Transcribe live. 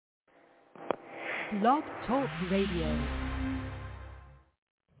Blog Talk Radio.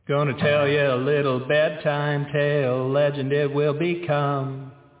 Gonna tell you a little bedtime tale, legend it will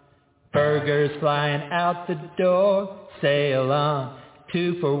become. Burgers flying out the door, sail on.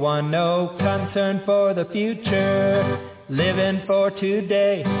 2 for 1, no concern for the future. Living for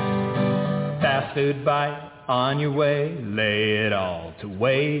today, fast food bite on your way, lay it all to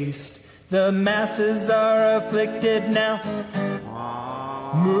waste. The masses are afflicted now.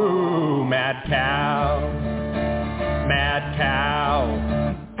 Moo, mad cow, mad cow,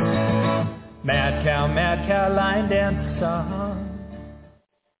 mad cow, mad cow, line dance song.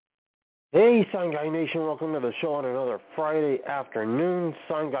 Hey, Sign Guy Nation, welcome to the show on another Friday afternoon.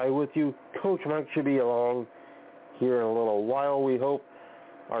 Sign Guy with you. Coach Mike should be along here in a little while, we hope.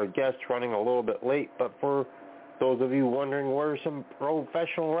 Our guest's running a little bit late, but for those of you wondering where some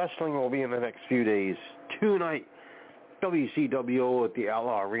professional wrestling will be in the next few days, tonight, WCWO at the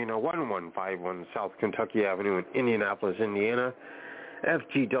Outlaw Arena, 1151 South Kentucky Avenue in Indianapolis, Indiana.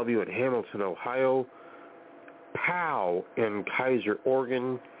 FGW at Hamilton, Ohio. POW in Kaiser,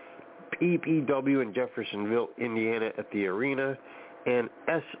 Oregon. PPW in Jeffersonville, Indiana at the arena. And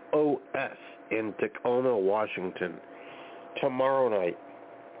SOS in Tacoma, Washington. Tomorrow night,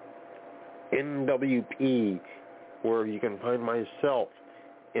 NWP, where you can find myself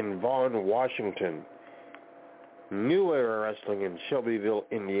in Vaughan, Washington. New Era Wrestling in Shelbyville,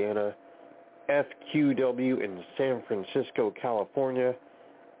 Indiana. FQW in San Francisco, California.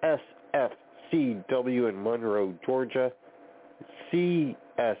 SFCW in Monroe, Georgia.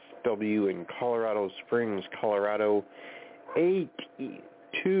 CSW in Colorado Springs, Colorado.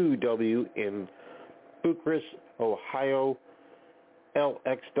 AT2W in Bucharest, Ohio.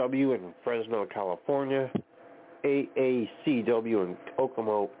 LXW in Fresno, California. AACW in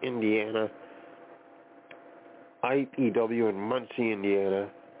Kokomo, Indiana. IPW in Muncie, Indiana.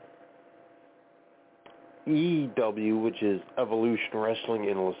 EW, which is Evolution Wrestling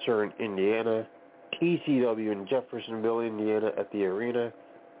in Lucerne, Indiana. TCW in Jeffersonville, Indiana at the arena.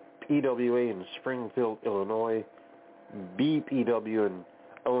 PWA in Springfield, Illinois. BPW in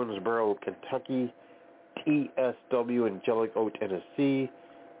Owensboro, Kentucky. TSW in Jellicoe, Tennessee.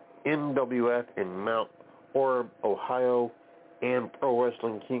 NWF in Mount Orab, Ohio. And Pro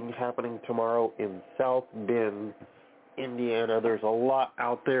Wrestling King happening tomorrow in South Bend, Indiana. There's a lot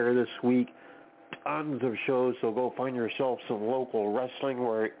out there this week. Tons of shows, so go find yourself some local wrestling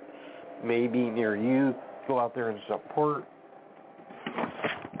where it may be near you. Go out there and support.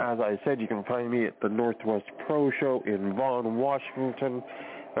 As I said, you can find me at the Northwest Pro Show in Vaughan, Washington.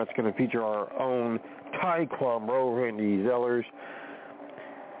 That's going to feature our own Taekwondo Randy Zellers.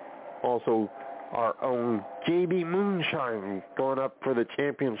 Also, our own JB Moonshine going up for the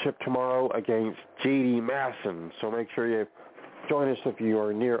championship tomorrow against JD Masson. So make sure you join us if you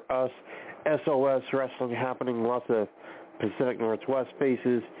are near us. SOS Wrestling happening, lots of Pacific Northwest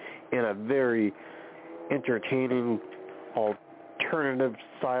faces, and a very entertaining alternative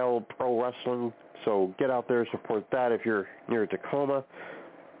style pro wrestling. So get out there, support that if you're near Tacoma.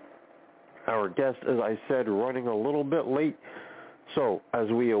 Our guest, as I said, running a little bit late. So as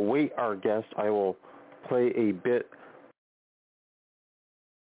we await our guest, I will play a bit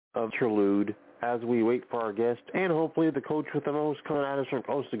of interlude as we wait for our guest, and hopefully the coach with the most coming at us from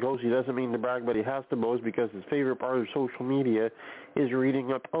coast to coast. He doesn't mean to brag, but he has to boast because his favorite part of social media is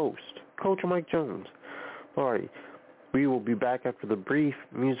reading a post. Coach Mike Jones. All right, we will be back after the brief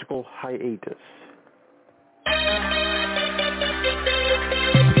musical hiatus.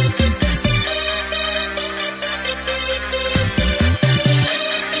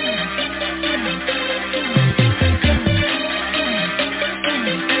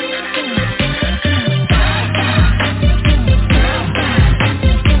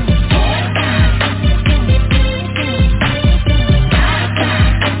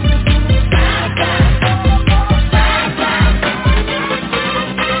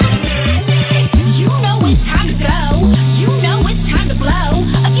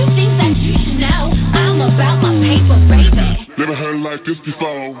 Never heard like this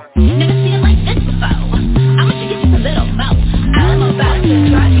before. Never seen it like this before. I want you to get just a little more. I'm about to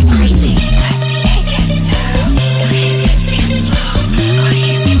drive you crazy.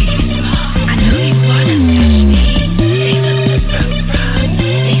 I know you wanna touch me. They look so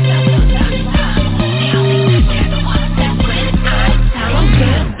rough. They sound so tough. They only want to the ones that when I tell them girl,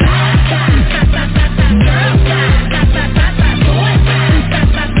 girl, boy,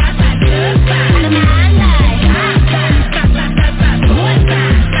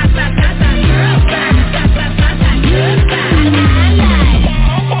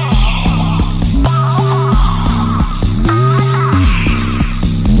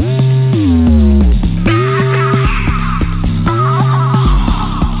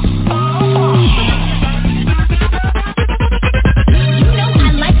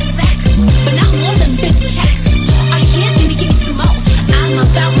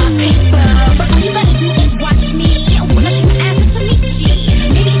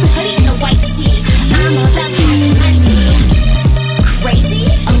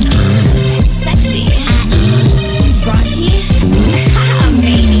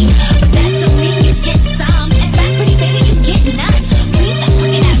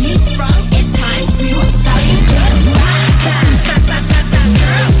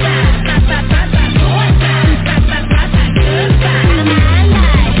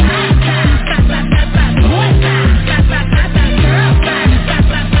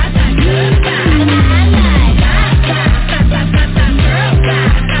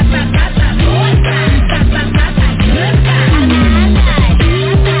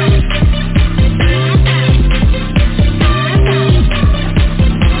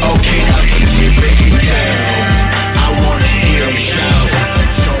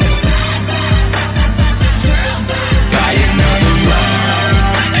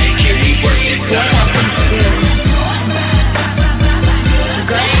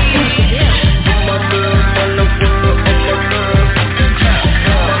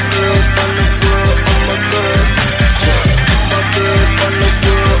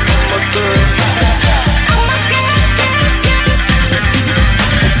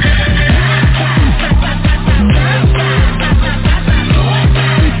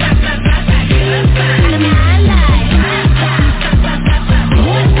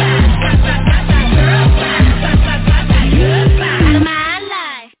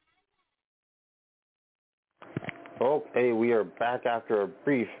 back after a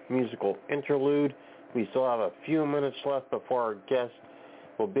brief musical interlude. We still have a few minutes left before our guest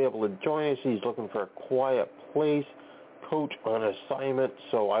will be able to join us. He's looking for a quiet place, coach on assignment,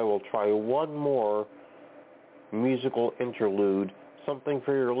 so I will try one more musical interlude, something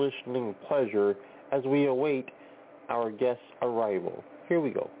for your listening pleasure as we await our guest's arrival. Here we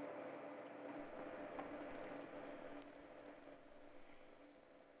go.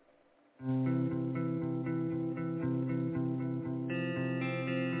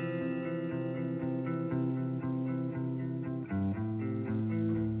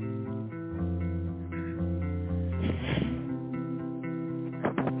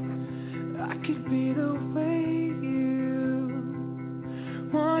 I could be the way you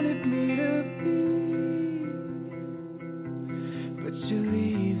wanted me to be, but you're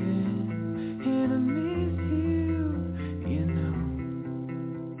leaving and I miss you, you know.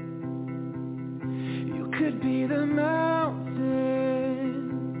 You could be the mountain,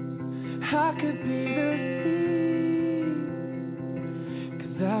 I could be the sea,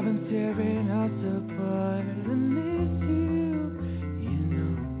 'cause I've been tearing us apart to miss you, you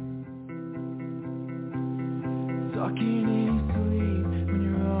know. Talking in your sleep when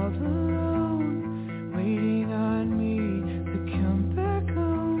you're all alone, waiting on me to come back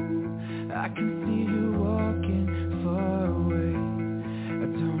home. I can see you walking far away, I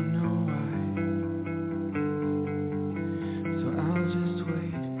don't know why, so I'll just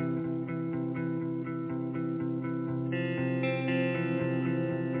wait.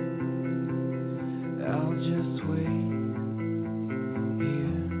 I'll just wait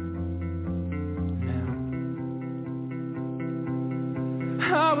here now.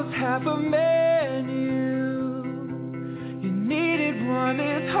 I was half a man, you needed one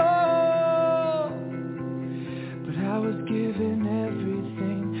this whole, but I was given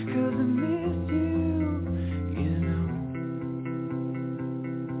everything 'cause I miss you, you know.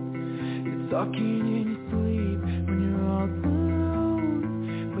 You're talking in your sleep when you're all alone,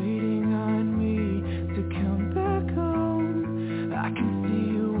 waiting on me to come back home. I can see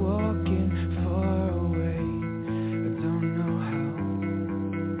you walking far away, I don't know how,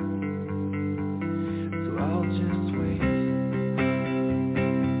 so I'll just wait.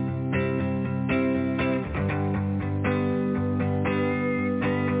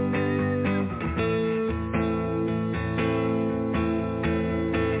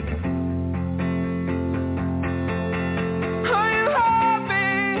 Are you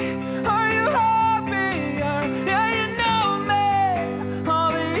happy? Are you happy? Yeah, you know me. All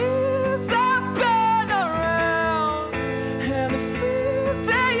the years I've been around, and the fears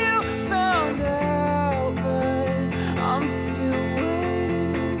that you found out, but I'm still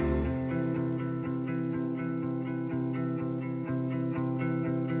waiting.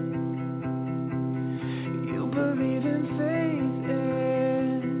 You believe in faith,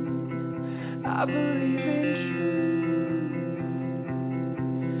 and I believe in truth,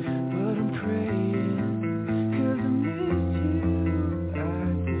 but I'm praying 'cause I miss you, I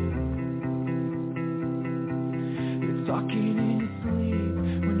do. You're talking in your sleep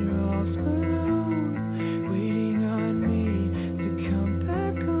when you're all alone, waiting on me to come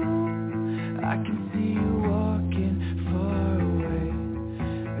back home. I can see you walking far away,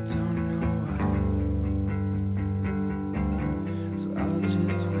 I don't know why, so I'll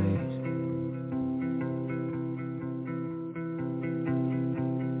just wait.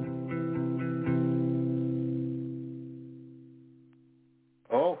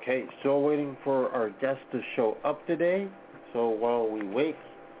 Okay, still waiting for our guest to show up today. So while we wait,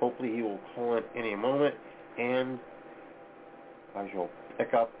 hopefully he will call in any moment, and I shall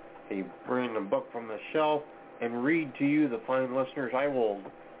pick up a random book from the shelf and read to you, the fine listeners. I will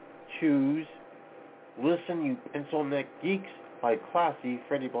choose Listen, You Pencil Neck Geeks by Classy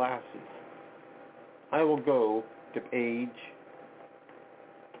Freddie Blassie. I will go to page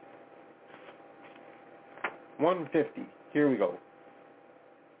 150. Here we go.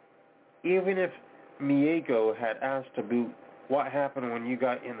 Even if Mieko had asked to boot what happened when you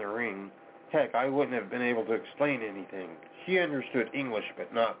got in the ring, heck, I wouldn't have been able to explain anything. She understood English,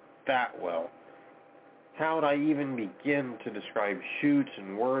 but not that well. How would I even begin to describe shoots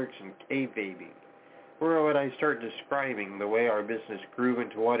and works and kayfabing? Where would I start describing the way our business grew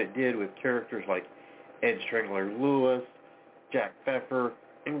into what it did with characters like Ed Strangler Lewis, Jack Pfeffer,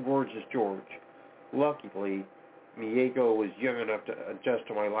 and Gorgeous George? Luckily, Mieko was young enough to adjust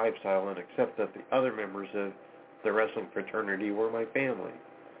to my lifestyle and accept that the other members of the wrestling fraternity were my family.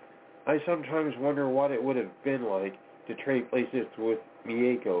 I sometimes wonder what it would have been like to trade places with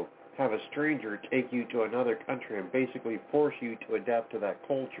Mieko, have a stranger take you to another country and basically force you to adapt to that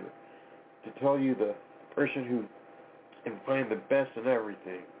culture. To tell you, the person who and find the best in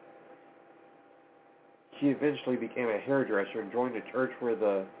everything. She eventually became a hairdresser and joined a church where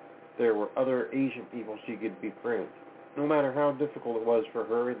there were other Asian people she could befriend. No matter how difficult it was for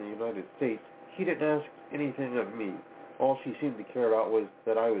her in the United States, she didn't ask anything of me. All she seemed to care about was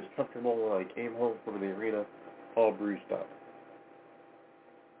that I was comfortable when I came home from the arena all bruised up.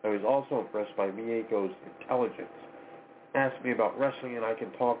 I was also impressed by Miyeko's intelligence. Ask me about wrestling and I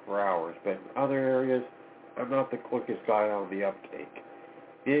can talk for hours, but in other areas, I'm not the quickest guy on the uptake.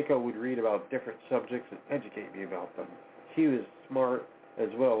 Miyeko would read about different subjects and educate me about them. She was smart as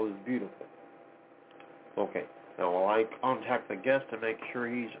well as beautiful. Okay, now while I contact the guest to make sure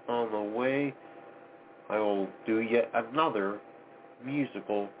he's on the way, I will do yet another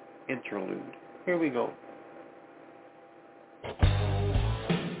musical interlude. Here we go.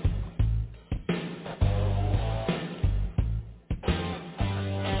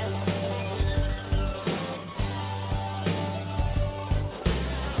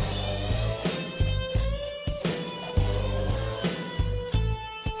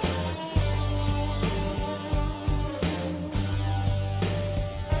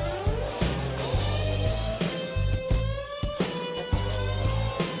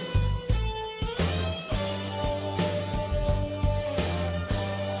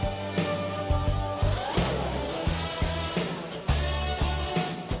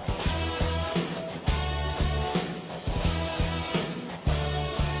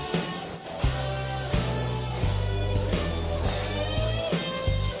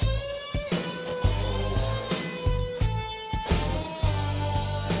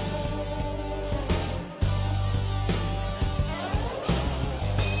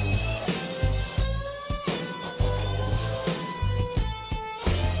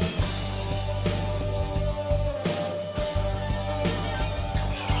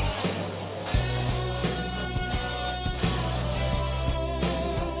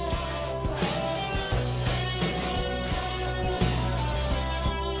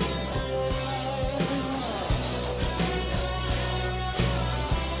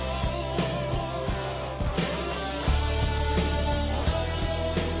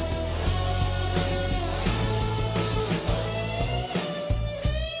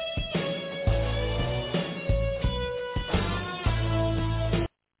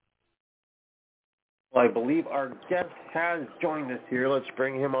 I believe our guest has joined us here. Let's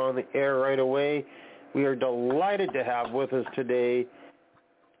bring him on the air right away. We are delighted to have with us today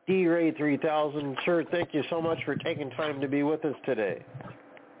D-Ray 3000. Sir, thank you so much for taking time to be with us today.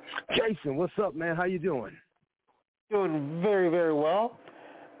 Jason, what's up, man? How you doing? Doing very, very well.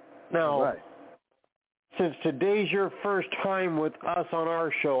 Now, right. Since today's your first time with us on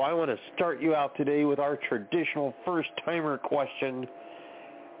our show, I want to start you out today with our traditional first-timer question.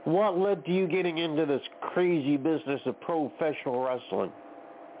 What led to you getting into this crazy business of professional wrestling?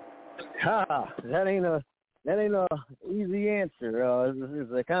 That ain't a easy answer.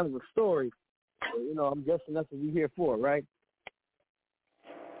 It's a kind of a story. I'm guessing that's what we're here for, right?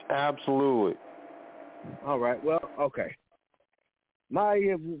 Absolutely. All right. Well, okay.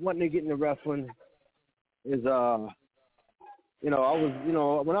 My wanting to get into wrestling is, I was,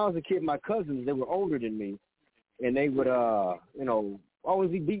 when I was a kid, my cousins, they were older than me, and they would,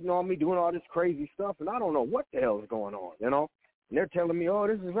 always be beating on me, doing all this crazy stuff, and I don't know what the hell is going on, And they're telling me, oh,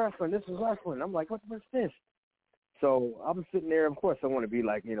 this is wrestling. I'm like, what's this? So I'm sitting there. Of course, I want to be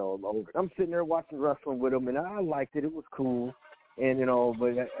like, older. I'm sitting there watching wrestling with them, and I liked it. It was cool. And,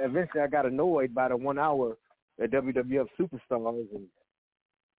 but eventually I got annoyed by the 1 hour at WWF Superstars, and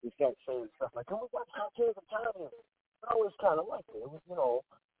they started saying stuff like, oh, what's that kid of time? I always kind of liked it. It was, it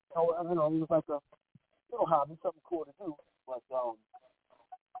was like a little hobby, something cool to do. But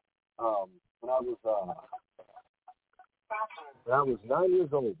when I was 9 years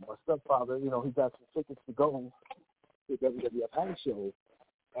old, my stepfather, he got some tickets to go to WWF house show,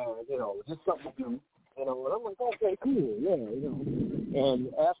 and just something to do. And I'm like, okay, cool, yeah,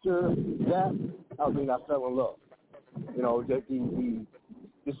 And after that, I fell in love.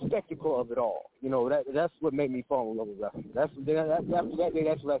 The spectacle of it all. That's what made me fall in love with wrestling. After that day,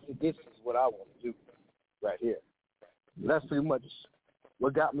 that's what I said, this is what I want to do right here. That's pretty much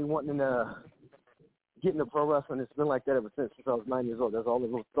what got me wanting to get into pro wrestling. It's been like that ever since I was 9 years old. That's all I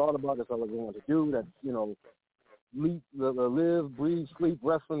ever thought about. That's all I wanted to do. That's, live, breathe, sleep,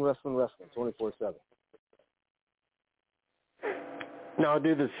 wrestling, 24/7. Now,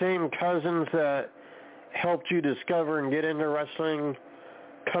 do the same cousins that helped you discover and get into wrestling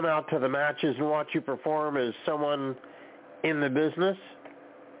come out to the matches and watch you perform as someone in the business?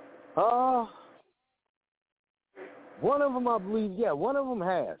 One of them, I believe, yeah, one of them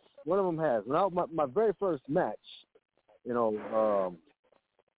has. When my very first match,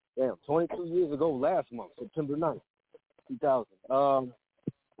 22 years ago last month, September 9th, 2000.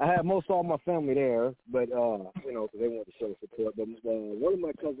 I had most all my family there, but, because they wanted to show support. But one of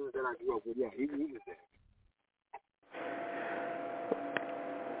my cousins that I grew up with, he was there.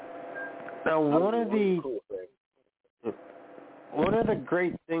 Now, one of the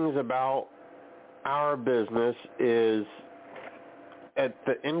great things about our business is at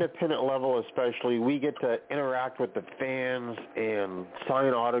the independent level especially, we get to interact with the fans and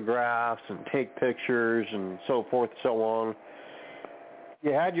sign autographs and take pictures and so forth and so on.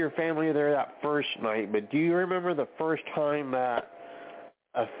 You had your family there that first night, but do you remember the first time that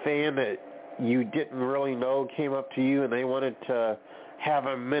a fan that you didn't really know came up to you and they wanted to have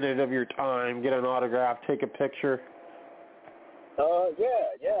a minute of your time, get an autograph, take a picture?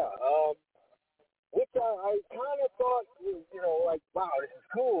 Which I kind of thought was, wow, this is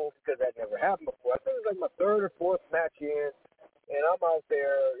cool because that never happened before. I think it was like my third or fourth match in, and I'm out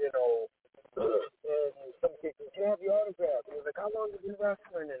there, and some kid said, "Can I have your autograph?" And he was like, "How long have you been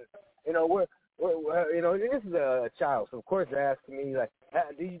wrestling?" And this is a child, so of course they're asking me like,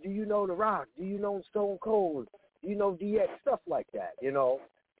 "Do you know The Rock? Do you know Stone Cold? Do you know DX?" Stuff like that,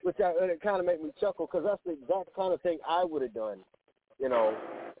 which it kind of made me chuckle because that's the exact kind of thing I would have done,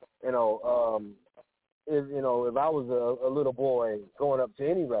 if I was a little boy going up to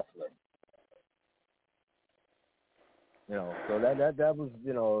any wrestler. So that was,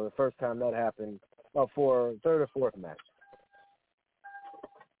 the first time that happened for third or fourth match.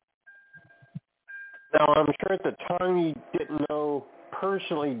 Now, I'm sure at the time you didn't know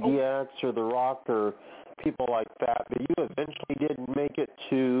personally DX or The Rock or people like that, but you eventually did make it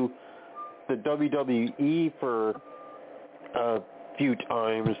to the WWE for a few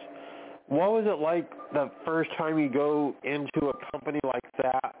times. What was it like the first time you go into a company like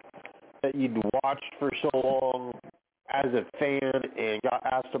that you'd watched for so long as a fan and got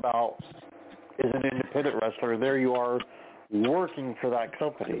asked about as an independent wrestler, and there you are working for that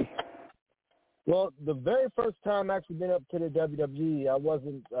company? Well, the very first time I actually been up to the WWE, I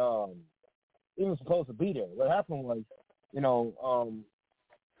wasn't even supposed to be there. What happened was,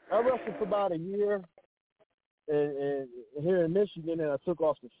 I wrestled for about a year and here in Michigan, and I took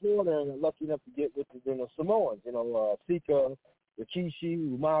off to Florida, and I was lucky enough to get with the Samoans, Sika,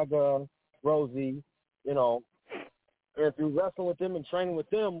 Rikishi, Umaga, Rosie, and through wrestling with them and training with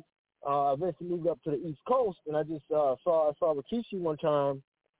them, I eventually moved up to the East Coast, and I just saw Rikishi one time,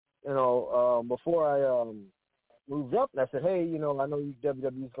 before I moved up, and I said, hey, I know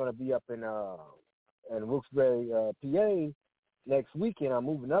WWE is going to be up in Wilkes-Barre, PA next weekend. I'm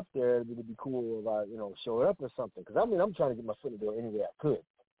moving up there. It'd be cool if I, show up or something. Because, I'm trying to get my foot in the door any way I could.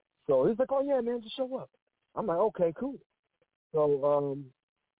 So he's like, oh, yeah, man, just show up. I'm like, okay, cool. So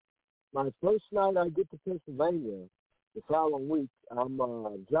my first night I get to Pennsylvania, the following week, I'm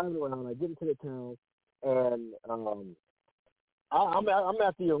driving around. I get into the town, and I'm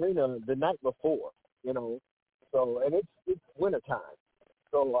at the arena the night before, So, and it's wintertime.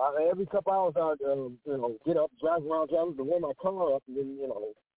 So every couple hours I get up, drive around, to warm my car up, and then,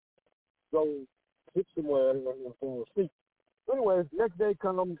 go sit somewhere and fall asleep. So anyways, next day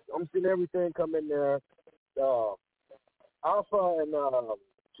comes, I'm seeing everything come in there. Alpha and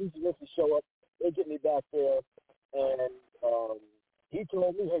Keith Missy show up. They get me back there, and he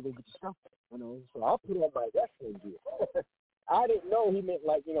told me, hey, go get your stuff. So I put on my wrestling gear. I didn't know he meant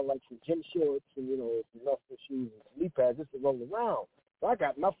like some gym shorts and, some wrestling shoes and some knee pads just to roll around. So I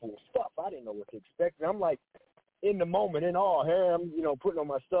got my full stuff. I didn't know what to expect. And I'm like in the moment, in awe. Here I'm, putting on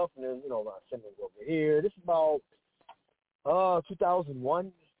my stuff, and then, I'm sending it over here. This is about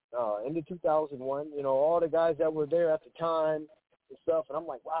 2001, end of 2001. All the guys that were there at the time and stuff. And I'm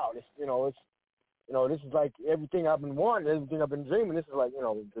like, wow, this, this is like everything I've been wanting, everything I've been dreaming. This is like,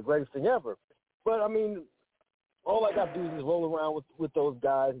 the greatest thing ever. But I mean, all I got to do is just roll around with those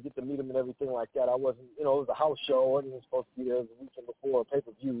guys and get to meet them and everything like that. I wasn't, it was a house show. I wasn't supposed to be there the weekend before a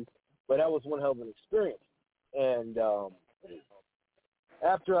pay-per-view, but that was one hell of an experience. And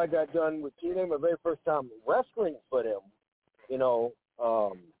after I got done with TNA, my very first time wrestling for them,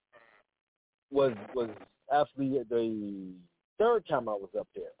 was actually the third time I was up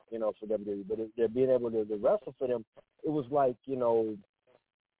there, for WWE. But being able to wrestle for them, it was like, being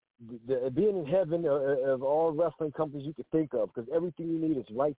in heaven of all wrestling companies you could think of, because everything you need is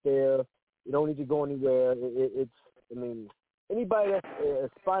right there. You don't need to go anywhere. Anybody that's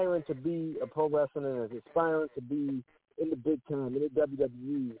aspiring to be a pro wrestler and is aspiring to be in the big time, in the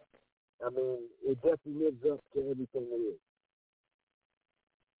WWE, it definitely lives up to everything it is.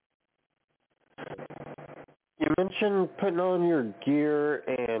 You mentioned putting on your gear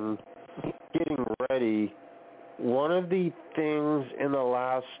and getting ready. one of the things in the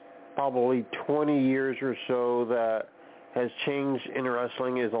last probably 20 years or so that has changed in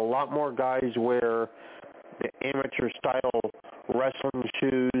wrestling is a lot more guys wear the amateur-style wrestling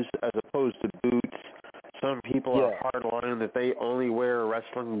shoes as opposed to boots. Some people are hardline that they only wear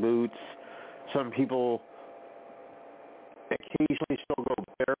wrestling boots. Some people occasionally still go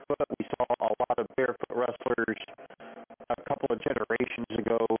barefoot. We saw a lot of barefoot wrestlers a couple of generations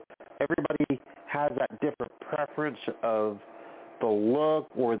ago. Everybody has that different preference of the look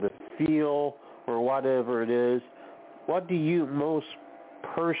or the feel or whatever it is. What do you most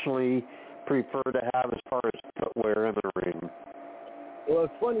personally prefer to have as far as footwear in the ring? Well,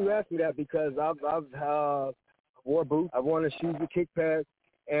 it's funny you ask me that because I've wore boots, I've worn the shoes with kick pads,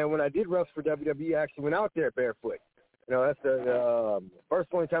 and when I did wrestle for WWE, I actually went out there barefoot. You know, that's the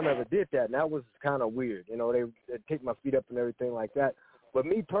only time I ever did that, and that was kind of weird. You know, they'd take my feet up and everything like that. But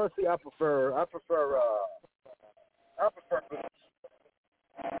me personally, I prefer boots.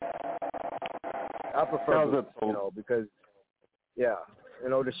 I prefer boots, you know, because you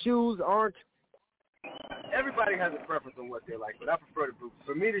know, the shoes aren't. Everybody has a preference on what they like, but I prefer the boots.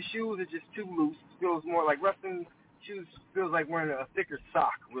 For me, the shoes are just too loose. It feels more like wrestling shoes. Feels like wearing a thicker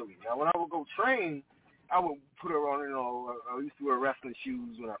sock, really. Now, when I would go train, I would put her on. You know, I used to wear wrestling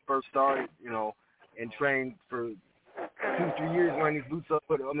shoes when I first started. You know, and trained for 2-3 years wearing these boots up.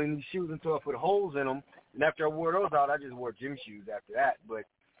 These shoes until I put holes in them. And after I wore those out, I just wore gym shoes after that. But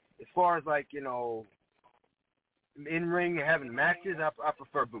as far as like, you know, in ring and having matches, I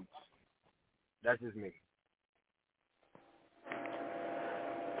prefer boots. That's just me.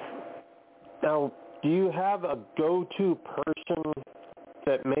 Now, do you have a go-to person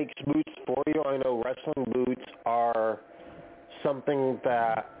that makes boots for you? I know wrestling boots are something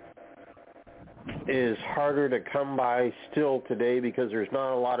that is harder to come by still today because there's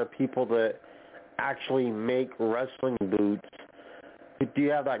not a lot of people that actually make wrestling boots. Do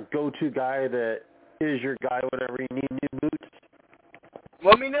you have that go-to guy that is your guy whenever you need new boots?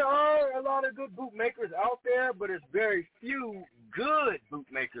 Well, I mean, there are a lot of good boot makers out there, but there's very few good boot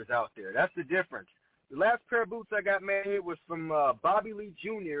makers out there. That's the difference. The last pair of boots I got made was from Bobby Lee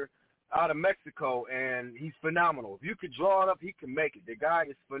Jr. out of Mexico, and he's phenomenal. If you could draw it up, he can make it. The guy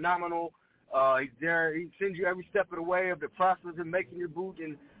is phenomenal. He's there. He sends you every step of the way of the process of making your boot.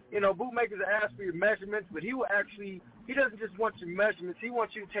 And, you know, boot makers ask for your measurements, but he doesn't just want your measurements. He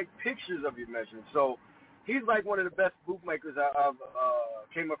wants you to take pictures of your measurements. So he's like one of the best boot makers I've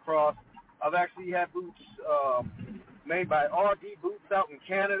came across. I've actually had boots made by RD Boots out in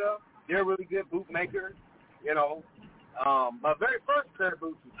Canada. They're really good boot makers, you know. My very first pair of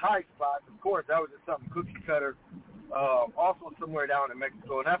boots was High Spots. Of course, that was just something cookie cutter, also somewhere down in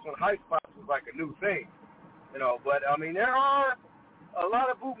Mexico. And that's when High Spots was like a new thing, you know. But, I mean, there are a lot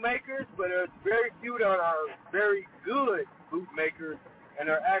of boot makers, but there's very few that are very good boot makers and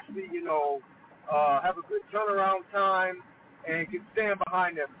are actually, you know, have a good turnaround time and can stand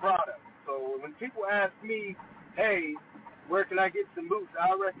behind their product. So when people ask me, hey, where can I get some boots, I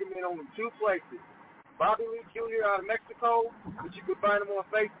recommend only two places. Bobby Lee Jr. out of Mexico, which you can find him on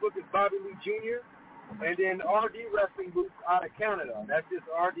Facebook as Bobby Lee Jr., and then RD Wrestling Boots out of Canada. That's just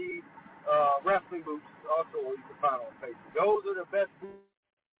RD Wrestling Boots also you can find on Facebook. Those are the best boots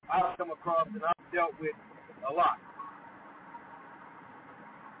I've come across and I've dealt with a lot.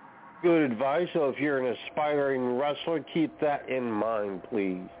 Good advice. So if you're an aspiring wrestler, keep that in mind,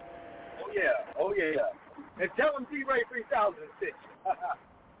 please. Oh, yeah. And tell them D-Ray 3006.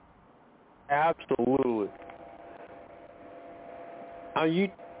 Absolutely. You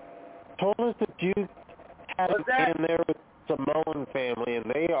told us that you had been there with the Samoan family, and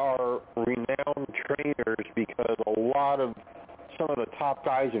they are renowned trainers because some of the top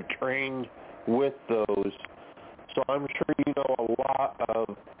guys have trained with those. So I'm sure you know a lot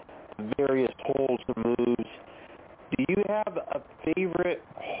of various holds and moves. Do you have a favorite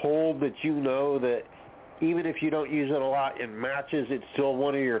hold that you know that even if you don't use it a lot in matches, it's still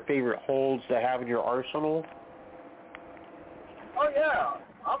one of your favorite holds to have in your arsenal? Oh, yeah.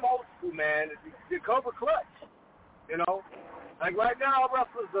 I'm old school, man. It's the Cobra Clutch, you know. Like right now, I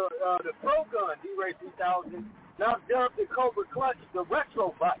wrestle the Pro Gun, D-Ray 3000. Now I've dubbed the Cobra Clutch the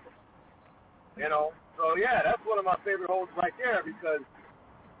Retro Bite, you know. So, yeah, that's one of my favorite holds right there because,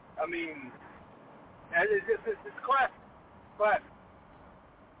 I mean, it's classic.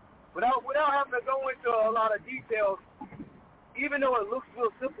 Without having to go into a lot of details, even though it looks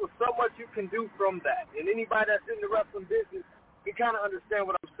real simple, so much you can do from that. And anybody that's in the wrestling business can kind of understand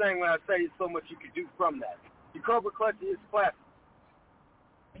what I'm saying when I say so much you can do from that. The Cobra Clutch is classic.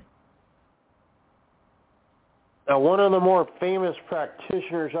 Now, one of the more famous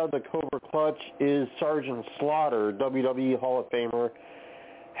practitioners of the Cobra Clutch is Sergeant Slaughter, WWE Hall of Famer.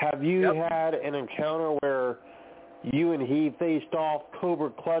 Have you had an encounter where you and he faced off Cobra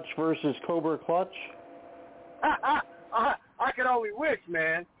Clutch versus Cobra Clutch? I could only wish,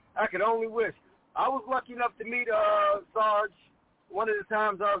 man. I could only wish. I was lucky enough to meet Sarge one of the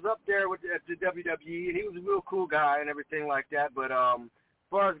times I was up there at the WWE, and he was a real cool guy and everything like that. But as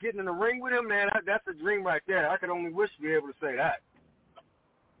far as getting in the ring with him, man, that's a dream right there. I could only wish to be able to say that.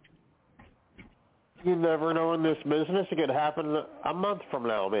 You never know in this business. It could happen a month from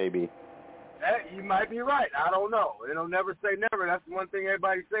now, maybe. You might be right. I don't know. Never say never. That's one thing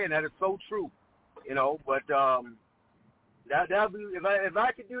everybody's saying. That is so true. But that'd be, if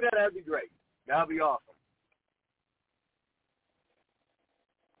I could do that, that'd be great. That'd be awesome.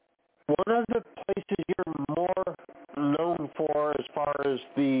 One of the places you're more known for as far as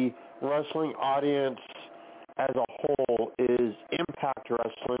the wrestling audience as a whole is Impact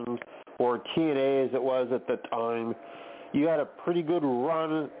Wrestling, or TNA as it was at the time. You had a pretty good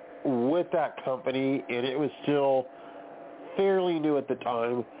run with that company, and it was still fairly new at the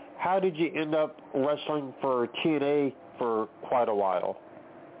time. How did you end up wrestling for TNA for quite a while?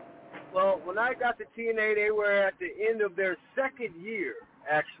 Well, when I got to TNA, they were at the end of their second year,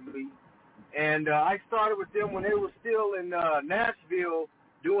 actually. And I started with them when they were still in Nashville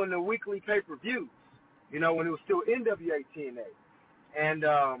doing the weekly pay-per-views, when it was still NWA TNA. And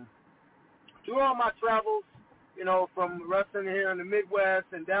through all my travels, from wrestling here in the Midwest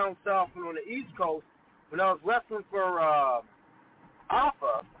and down south and on the East Coast, when I was wrestling for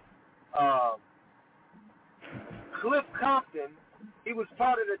Alpha, Cliff Compton, he was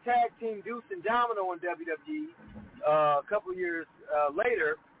part of the tag team Deuce and Domino in WWE a couple years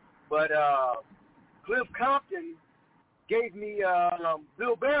later. But Cliff Compton gave me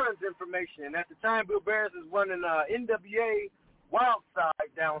Bill Barron's information. And at the time, Bill Barron's was running NWA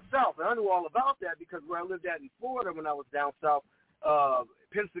Wildside down south. And I knew all about that because where I lived at in Florida when I was down south,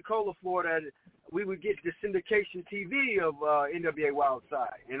 Pensacola, Florida, we would get the syndication TV of NWA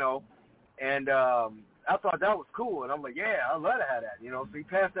Wildside, And I thought that was cool. And I'm like, yeah, I'd love to have that, So he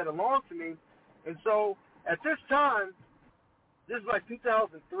passed that along to me. And so at this time, this is like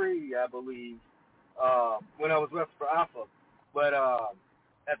 2003, I believe, when I was wrestling for Alpha. But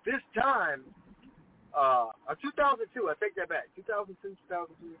at this time, 2002, I take that back, 2002,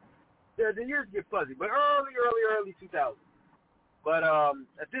 2003. The years get fuzzy, but early 2000. But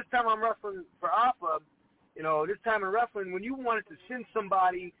at this time, I'm wrestling for Alpha. This time in wrestling, when you wanted to send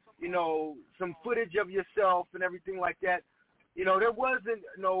somebody, some footage of yourself and everything like that, there wasn't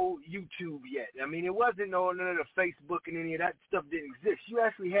no YouTube yet. I mean, it wasn't none of the Facebook and any of that stuff didn't exist. You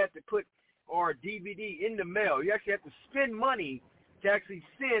actually had to put a DVD in the mail. You actually had to spend money to actually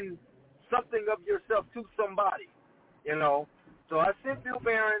send something of yourself to somebody, So I sent Bill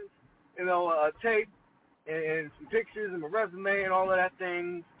Barron, a tape and some pictures and my resume and all of that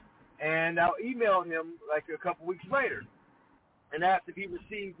thing, and I emailed him like a couple weeks later and asked if he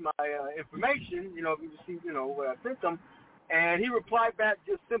received my information, if he received, what I sent him. And he replied back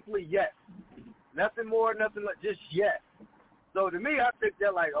just simply yes. Nothing more, nothing less, just yes. So to me, I took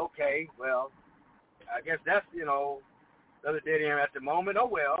that like, okay, well, I guess that's, another dead end at the moment. Oh,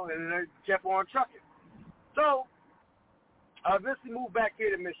 well. And then I kept on trucking. So I eventually moved back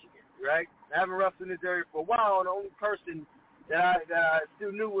here to Michigan, right? I haven't wrestled in this area for a while. The only person that I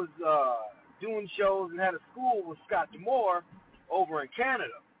still knew was doing shows and had a school was Scott D'Amore over in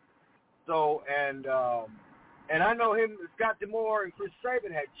Canada. So, and I know him, Scott D'Amore and Chris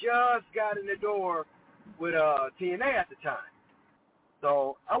Sabin had just got in the door with TNA at the time.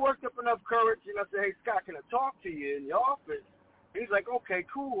 So I worked up enough courage, and I said, hey, Scott, can I talk to you in the office? He's like, okay,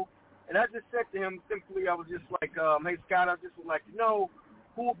 cool. And I just said to him simply, I was just like, hey, Scott, I just would like to know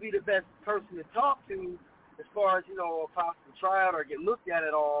who would be the best person to talk to as far as, a possible tryout or get looked at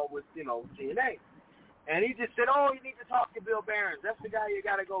all with, TNA. And he just said, oh, you need to talk to Bill Barron. That's the guy you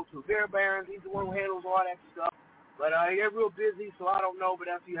got to go to. Bill Barron, he's the one who handles all that stuff. But he got real busy, so I don't know, but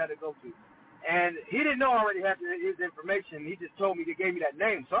that's who you had to go to. And he didn't know I already had his information. He just told me, they gave me that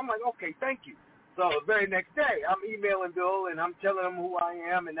name. So I'm like, okay, thank you. So the very next day, I'm emailing Bill, and I'm telling him who I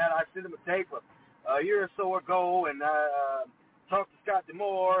am and that I sent him a tape a year or so ago, and I talked to Scott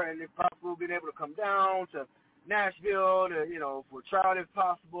D'Amore, and if possible, being able to come down to Nashville to, for a trial if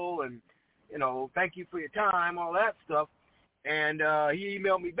possible, and, thank you for your time, all that stuff. And he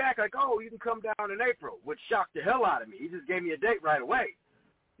emailed me back like, oh, you can come down in April, which shocked the hell out of me. He just gave me a date right away,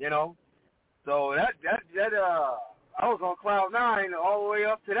 So that I was on cloud nine all the way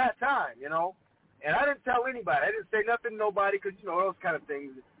up to that time, And I didn't tell anybody. I didn't say nothing to nobody because, you know, those kind of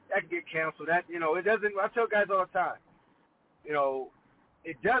things, that can get canceled. That, you know, it doesn't, I tell guys all the time, you know,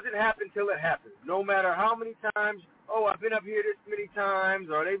 it doesn't happen till it happens. No matter how many times, oh, I've been up here this many times,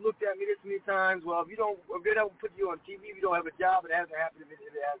 or they've looked at me this many times. Well, if they don't put you on TV, if you don't have a job, it hasn't happened if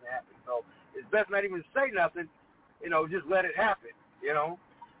it hasn't happened. So it's best not even say nothing, you know, just let it happen, you know.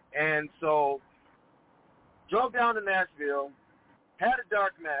 And so drove down to Nashville, had a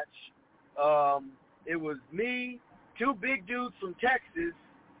dark match. It was me, two big dudes from Texas,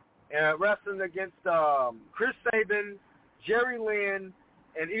 wrestling against Chris Sabin, Jerry Lynn,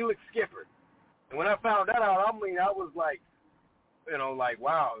 and Elix Skipper. And when I found that out, I mean, I was like, you know, like,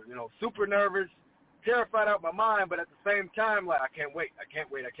 wow, you know, super nervous, terrified out of my mind, but at the same time, like, I can't wait,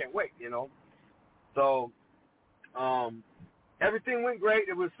 you know. So everything went great.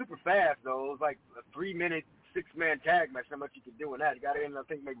 It was super fast, though. It was like a 3-minute, 6-man tag match, how much you could do in that. You got to end, I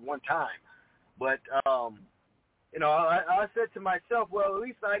think, maybe one time. But, you know, I said to myself, well, at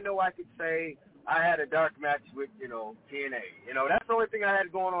least I know I could say I had a dark match with, you know, TNA. You know, that's the only thing I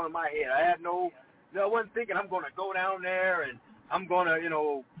had going on in my head. I had I wasn't thinking I'm going to go down there and I'm going to, you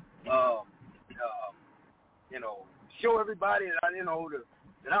know, show everybody that, you know,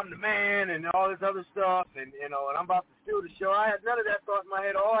 that I'm the man and all this other stuff and, you know, and I'm about to steal the show. I had none of that thought in my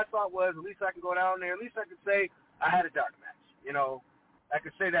head. All I thought was at least I can go down there. At least I could say I had a dark match. You know, I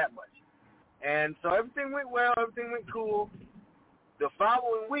could say that much. And so everything went well. Everything went cool. The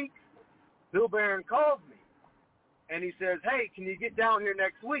following week, Bill Barron calls me, and he says, hey, can you get down here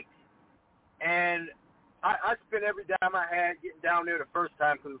next week? And I spent every dime I had getting down there the first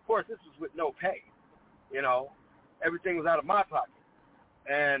time because, of course, this was with no pay. You know, everything was out of my pocket.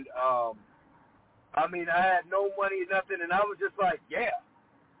 And, I mean, I had no money, nothing, and I was just like, yeah.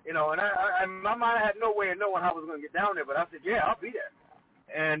 You know, and I in my mind, I had no way of knowing how I was going to get down there, but I said, yeah, I'll be there.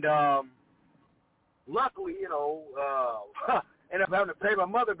 And luckily, you know, ended up having to pay my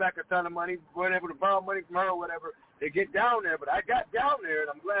mother back a ton of money, weren't able to borrow money from her or whatever to get down there. But I got down there, and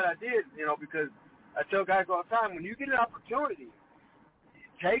I'm glad I did, you know, because I tell guys all the time, when you get an opportunity,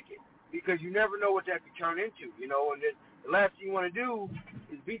 take it, because you never know what that could turn into, you know. And the last thing you want to do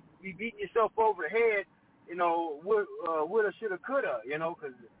is be beating yourself over the head, you know, woulda, shoulda, coulda, you know,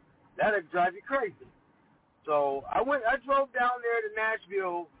 because that'd drive you crazy. So I drove down there to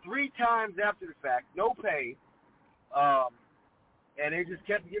Nashville 3 times after the fact, no pay, and they just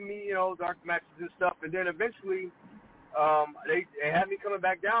kept giving me, you know, dark matches and stuff. And then eventually, they had me coming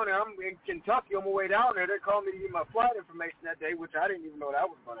back down there. I'm in Kentucky on my way down there. They called me to get my flight information that day, which I didn't even know that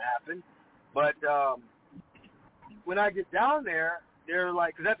was going to happen. But when I get down there, they're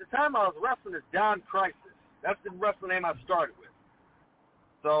like, because at the time I was wrestling as Don Crisis. That's the wrestling name I started with.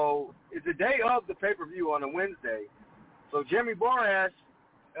 So it's the day of the pay-per-view on a Wednesday. So Jimmy Borash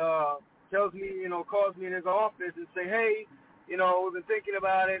tells me, you know, calls me in his office and say, hey, you know, we've been thinking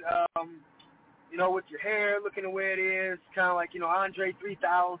about it, you know, with your hair looking the way it is, kind of like, you know, Andre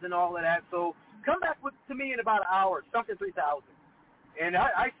 3000, all of that. So come back to me in about an hour, something 3000. And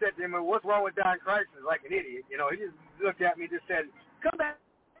I said to him, what's wrong with Don Crisis? Like an idiot. You know, he just looked at me and just said, come back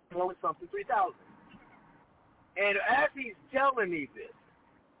with something 3000. And as he's telling me this,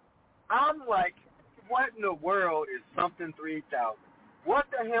 I'm like, what in the world is something 3000? What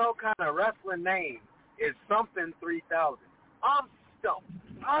the hell kind of wrestling name is something 3000? I'm stumped.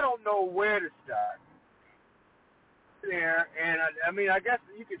 I don't know where to start. There, and I mean, I guess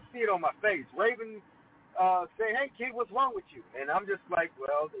you can see it on my face. Raven say, hey, kid, what's wrong with you? And I'm just like,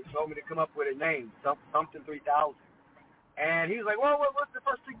 well, they told me to come up with a name, something 3000. And he's like, well, what's the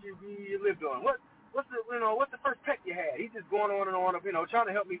first thing you lived on? What's the first pet you had? He's just going on and on, you know, trying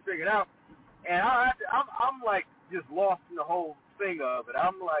to help me figure it out. And I'm like just lost in the whole thing of it.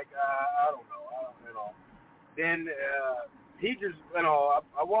 I'm like, I don't know, you know. Then he just, you know,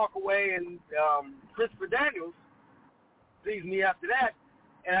 I walk away, and Christopher Daniels sees me after that,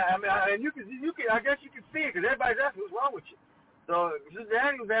 and I mean, and you can, I guess you can see it because everybody's asking what's wrong with you. So Christopher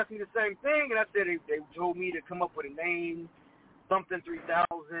Daniels asked me the same thing, and I said they told me to come up with a name, something 3000.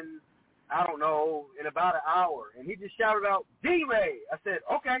 I don't know, in about an hour. And he just shouted out, D-Ray. I said,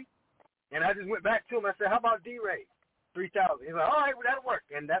 okay. And I just went back to him. I said, how about D-Ray? 3000. He's like, all right, well, that'll work.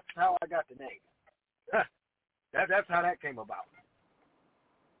 And that's how I got the name. That's how that came about.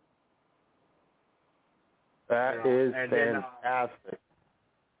 That is Then, fantastic.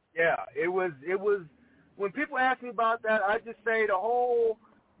 yeah, it was, when people ask me about that, I just say the whole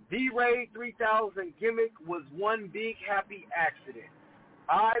D-Ray 3000 gimmick was one big happy accident.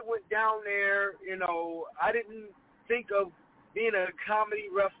 I went down there, you know, I didn't think of being a comedy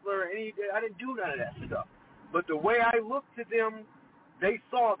wrestler. I didn't do none of that stuff. But the way I looked to them, they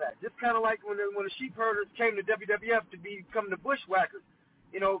saw that. Just kind of like when the sheep herders came to WWF to become the bushwhackers.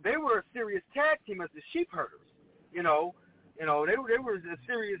 They were a serious tag team as the sheep herders. They were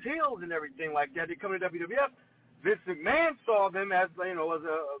serious heels and everything like that. They come to WWF. Vince McMahon saw them as as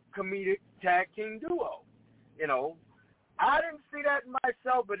a comedic tag team duo. I didn't see that in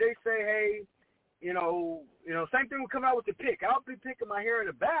myself, but they say, hey, same thing would come out with the pick. I'll be picking my hair in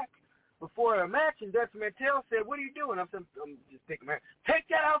the back before a match, and Dutch Mantell said, what are you doing? I'm just picking my hair. Take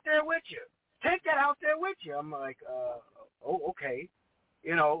that out there with you. Take that out there with you. I'm like, okay.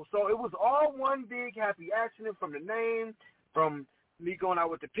 So it was all one big happy accident from the name, from me going out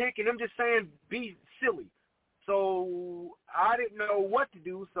with the pick, and them just saying, be silly. So I didn't know what to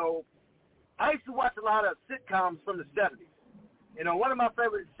do, so I used to watch a lot of sitcoms from the 70s. One of my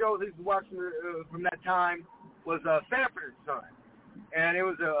favorite shows I used to watch from that time was Sanford and Son. And there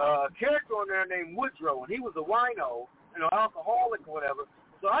was a character on there named Woodrow, and he was a wino, alcoholic or whatever.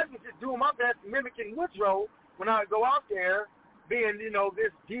 So I was just doing my best mimicking Woodrow when I would go out there being,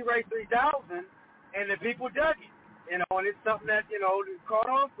 this D-Ray 3000, and the people dug it. And it's something that, caught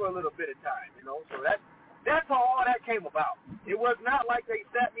on for a little bit of time, So that's how all that came about. It was not like they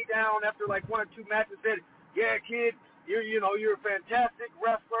sat me down after like one or two matches and said, yeah, kid, you're a fantastic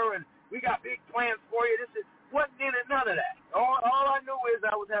wrestler, and we got big plans for you. Wasn't in it, none of that. All I knew is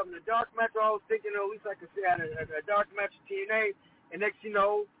I was having a dark match. I was thinking, at least I could say I had a dark match with TNA, and next it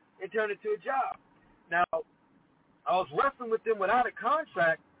turned into a job. Now, I was wrestling with them without a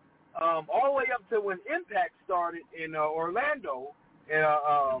contract all the way up to when Impact started in Orlando,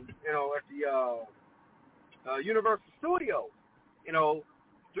 at the Universal Studios.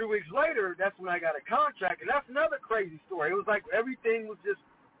 3 weeks later, that's when I got a contract, and that's another crazy story. It was like everything was just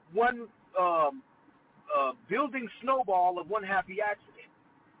one building snowball of one happy accident,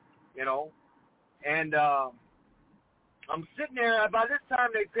 And I'm sitting there. By this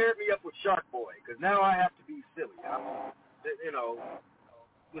time, they paired me up with Shark Boy, because now I have to be silly.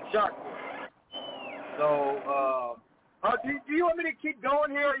 With Shark Boy. So, do you want me to keep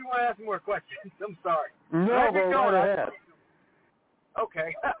going here, or you want to ask more questions? I'm sorry. No, go right ahead.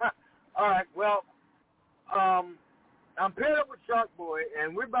 Okay. All right. Well, I'm paired up with Shark Boy,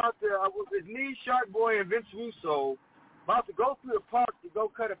 and we're about to, it's me, Shark Boy, and Vince Russo, about to go through the park to go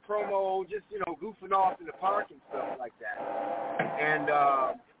cut a promo, just, goofing off in the park and stuff like that. And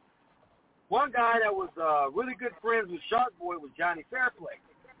one guy that was really good friends with Shark Boy was Johnny Fairplay.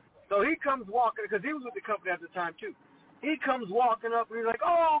 So he comes walking, because he was with the company at the time, too. He comes walking up, and he's like,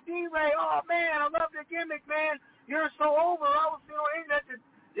 oh, D-Ray, oh, man, I love the gimmick, man. You're so over. I was, the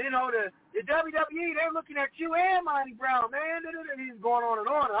WWE, they're looking at you and Monty Brown, man. And he's going on. And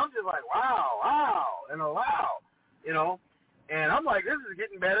I'm just like, wow. And I'm like, this is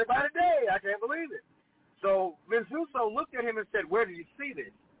getting better by the day. I can't believe it. So Vince Russo looked at him and said, where did you see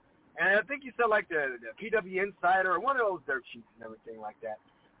this? And I think he said, like, the PW Insider or one of those dirt sheets and everything like that.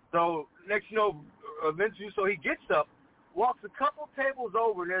 So next, Vince Russo, he gets up, walks a couple tables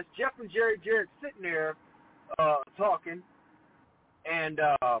over, and there's Jeff and Jerry Jarrett sitting there talking, and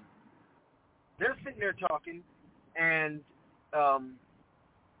they're sitting there talking, and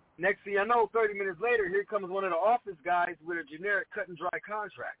next thing I know, 30 minutes later, here comes one of the office guys with a generic cut and dry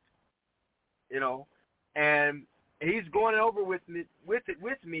contract, and he's going over with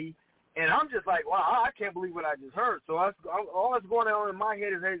me, and I'm just like, wow, I can't believe what I just heard. So all that's going on in my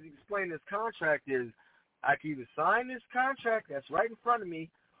head as he's explaining this contract is, I can either sign this contract that's right in front of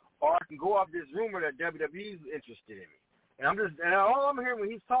me, or I can go off this rumor that WWE's interested in me. And all I'm hearing when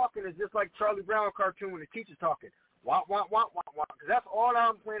he's talking is just like Charlie Brown cartoon when the teacher's talking. Wah, wah, wah, wah, wah. Because that's all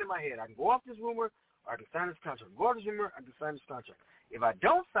I'm playing in my head. I can go off this rumor, or I can sign this contract. Go off this rumor, I can sign this contract. If I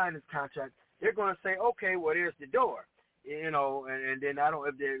don't sign this contract, they're going to say, okay, well, there's the door. And then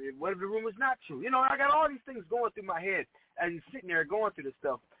what if the rumor's not true? I got all these things going through my head as he's sitting there going through this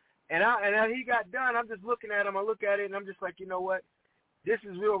stuff. And as he got done, I'm just looking at him. I look at it, and I'm just like, you know what? This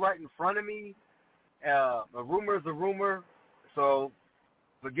is real right in front of me. A rumor is a rumor, so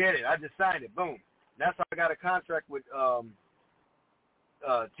forget it. I just signed it. Boom. That's how I got a contract with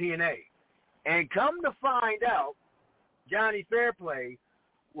TNA. And come to find out, Johnny Fairplay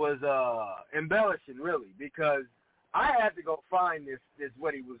was embellishing, really, because I had to go find this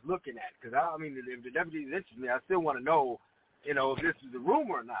what he was looking at. Because, if the WWE is interested in me, I still want to know, if this is a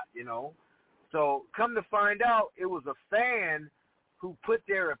rumor or not, So come to find out, it was a fan who put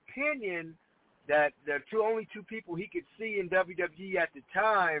their opinion that the only two people he could see in WWE at the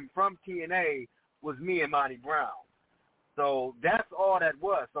time from TNA was me and Monty Brown. So that's all that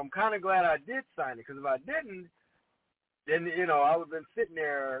was. So I'm kind of glad I did sign it, because if I didn't, then, I would have been sitting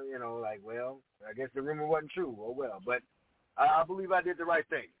there, like, well, I guess the rumor wasn't true. Oh, well. But I believe I did the right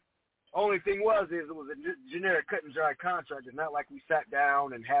thing. Only thing is it was a generic cut and dry contract. It's not like we sat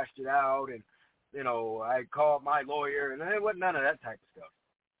down and hashed it out and, you know, I called my lawyer and it wasn't none of that type of stuff.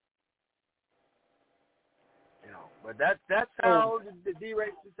 You know, but that's how the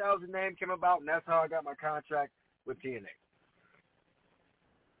D-Ray 2000 name came about, and that's how I got my contract with TNA.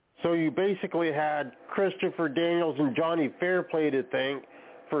 So you basically had Christopher Daniels and Johnny Fairplay to thank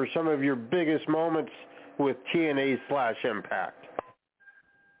for some of your biggest moments with TNA/Impact.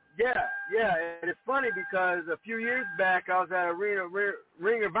 Yeah, and it's funny because a few years back I was at a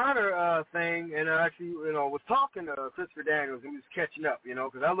Ring of Honor thing, and I actually, you know, was talking to Christopher Daniels, and we was catching up, you know,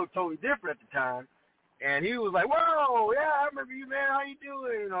 because I looked totally different at the time, and he was like, "Whoa, yeah, I remember you, man. How you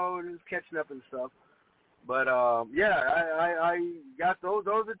doing?" You know, and just catching up and stuff. But I got those.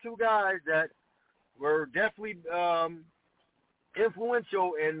 Those are two guys that were definitely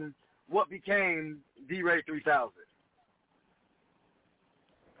influential in what became D-Ray 3000.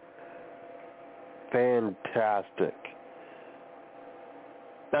 Fantastic.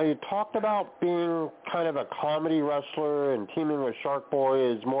 Now, you talked about being kind of a comedy wrestler and teaming with Shark Boy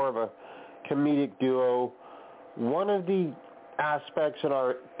as more of a comedic duo. One of the aspects in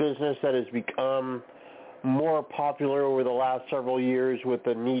our business that has become more popular over the last several years with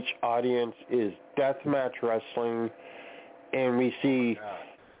the niche audience is deathmatch wrestling, and we see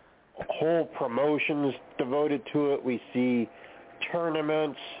whole promotions devoted to it. We see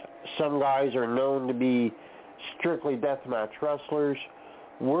tournaments. Some guys are known to be strictly deathmatch wrestlers.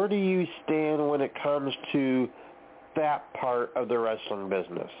 Where do you stand when it comes to that part of the wrestling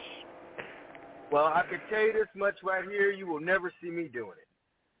business? Well, I can tell you this much right here, you will never see me doing it.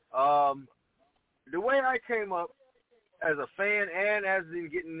 The way I came up as a fan and as in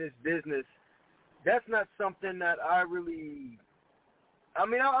getting this business, that's not something that I really, I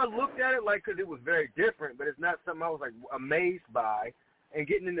mean, I looked at it like because it was very different, but it's not something I was like amazed by. And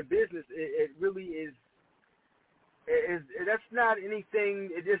getting in the business, it really is that's not anything,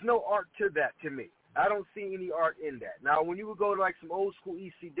 there's no art to that to me. I don't see any art in that. Now, when you would go to like some old school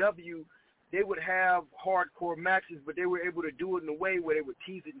ECW, they would have hardcore matches, but they were able to do it in a way where they would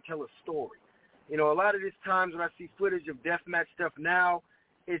tease it and tell a story. You know, a lot of these times when I see footage of deathmatch stuff now,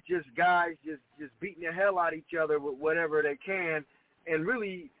 it's just guys just beating the hell out of each other with whatever they can and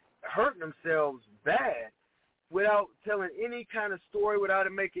really hurting themselves bad without telling any kind of story, without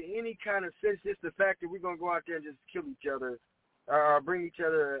it making any kind of sense. Just the fact that we're going to go out there and just kill each other or bring each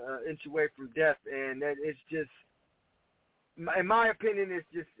other an inch away from death. And that it's just, in my opinion,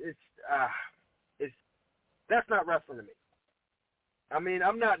 that's not wrestling to me. I mean,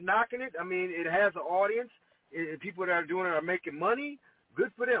 I'm not knocking it. I mean, it has an audience. People that are doing it are making money.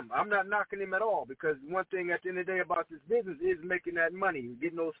 Good for them. I'm not knocking them at all, because one thing at the end of the day about this business is making that money,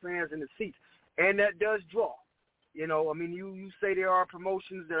 getting those fans in the seats. And that does draw. You know, I mean, you say there are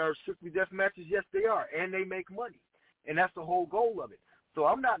promotions that are strictly death matches. Yes, they are. And they make money. And that's the whole goal of it. So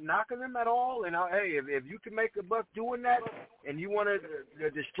I'm not knocking them at all. And, hey, if you can make a buck doing that and you want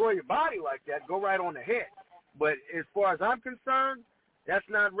to destroy your body like that, go right on ahead. But as far as I'm concerned, that's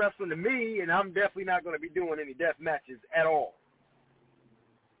not wrestling to me, and I'm definitely not going to be doing any death matches at all.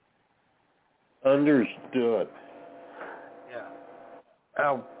 Understood. Yeah.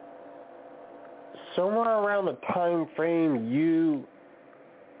 Now, somewhere around the time frame you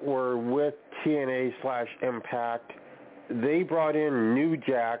were with TNA/Impact, they brought in New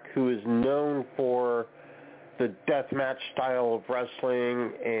Jack, who is known for the deathmatch style of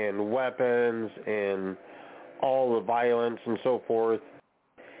wrestling and weapons and all the violence and so forth.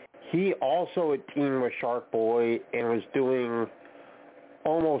 He also had teamed with Shark Boy and was doing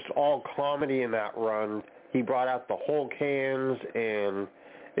almost all comedy in that run. He brought out the Hulk hands, and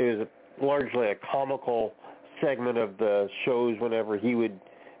it was largely a comical segment of the shows whenever he would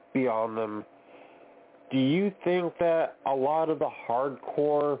be on them. Do you think that a lot of the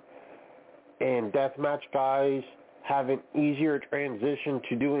hardcore and deathmatch guys have an easier transition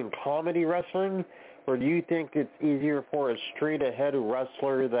to doing comedy wrestling? Or do you think it's easier for a straight-ahead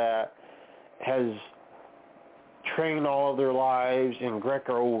wrestler that has trained all of their lives in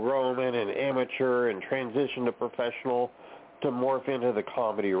Greco-Roman and amateur and transitioned to professional to morph into the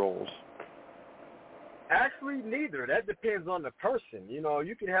comedy roles? Actually, neither. That depends on the person. You know,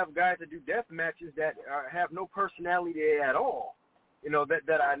 you can have guys that do death matches that have no personality at all, you know,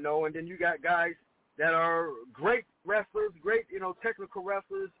 that I know. And then you got guys that are great wrestlers, great, you know, technical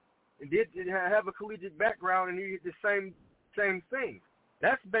wrestlers, and did have a collegiate background, and he did the same thing.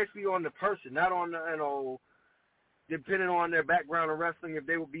 That's basically on the person, not on, you know, depending on their background in wrestling, if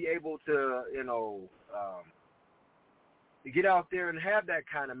they will be able to, you know, to get out there and have that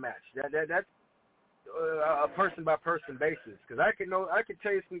kind of match. a person by person basis, because I could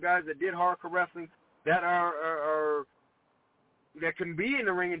tell you some guys that did hardcore wrestling that are that can be in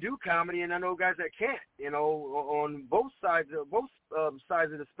the ring and do comedy, and I know guys that can't. On both sides of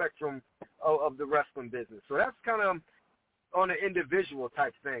the spectrum of the wrestling business. So that's kind of on an individual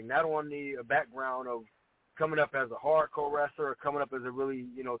type thing, not on the background of coming up as a hardcore wrestler or coming up as a really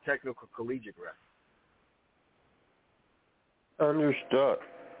technical collegiate wrestler. Understood.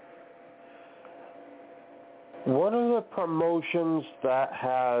 One of the promotions that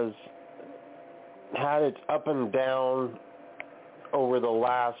has had its up and down over the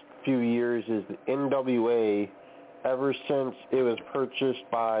last few years is the NWA. Ever since it was purchased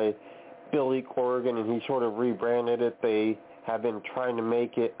by Billy Corgan and he sort of rebranded it, they have been trying to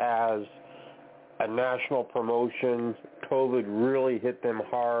make it as a national promotion. COVID really hit them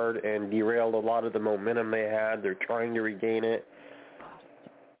hard and derailed a lot of the momentum they had. They're trying to regain it.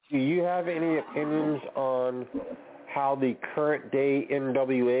 Do you have any opinions on how the current day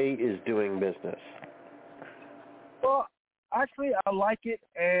NWA is doing business? Well, actually, I like it,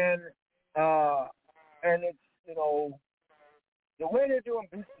 and it's the way they're doing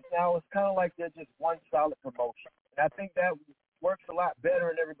business now is kind of like they're just one solid promotion. And I think that works a lot better,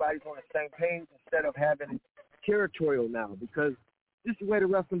 and everybody's on the same page instead of having it territorial now. Because this is the way the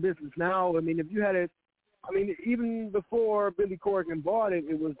wrestling business now. I mean, if you had it. I mean, even before Billy Corgan bought it,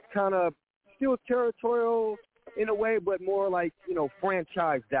 it was kind of still territorial in a way, but more like,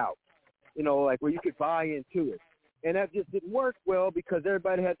 franchised out, like where you could buy into it. And that just didn't work well because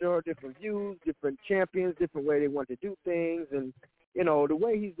everybody had their different views, different champions, different way they wanted to do things. And, the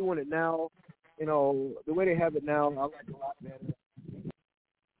way he's doing it now, the way they have it now, I like it a lot better.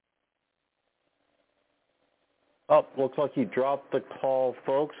 Oh, looks like he dropped the call,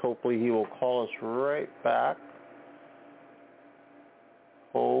 folks. Hopefully he will call us right back.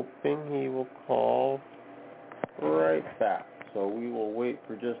 Hoping he will call right back. So we will wait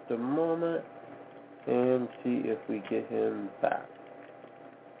for just a moment and see if we get him back.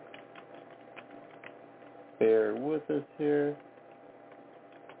 Bear with us here.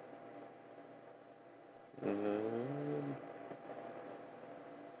 And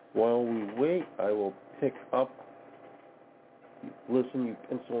while we wait, I will pick up Listen, You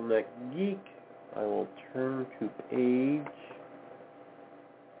Pencil Neck Geek. I will turn to page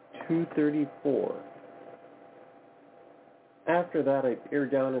 234. After that, I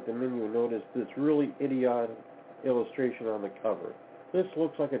peered down at the menu and noticed this really idiotic illustration on the cover. This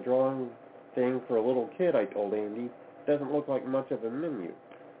looks like a drawing thing for a little kid, I told Andy. Doesn't look like much of a menu.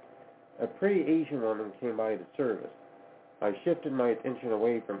 A pretty Asian woman came by to service. I shifted my attention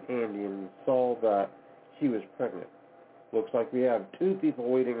away from Andy and saw that she was pregnant. Looks like we have two people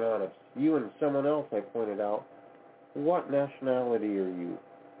waiting on us. You and someone else, I pointed out. What nationality are you?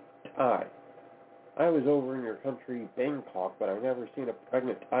 Thai. I was over in your country, Bangkok, but I've never seen a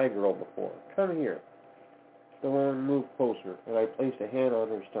pregnant Thai girl before. Come here. The woman moved closer, and I placed a hand on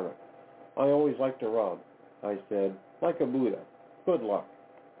her stomach. I always like to rub, I said, like a Buddha. Good luck.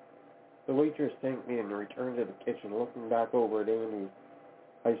 The waitress thanked me and returned to the kitchen, looking back over at Andy.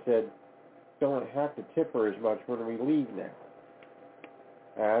 I said, don't have to tip her as much when we leave now.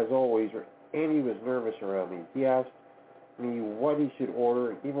 As always, Andy was nervous around me. He asked me what he should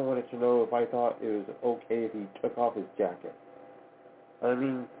order and even wanted to know if I thought it was okay if he took off his jacket. I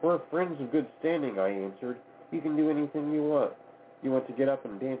mean, we're friends of good standing, I answered. You can do anything you want. You want to get up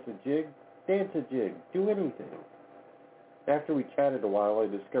and dance a jig? Dance a jig. Do anything. After we chatted a while, I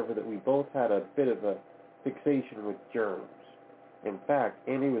discovered that we both had a bit of a fixation with germs. In fact,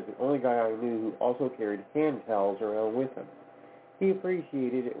 Andy was the only guy I knew who also carried hand towels around with him. He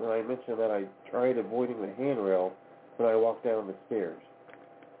appreciated it when I mentioned that I tried avoiding the handrail when I walked down the stairs.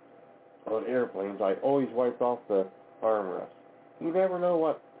 On airplanes, I always wiped off the armrest. You never know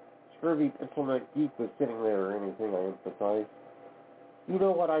what scurvy pencil-neck geek was sitting there or anything, I emphasized. You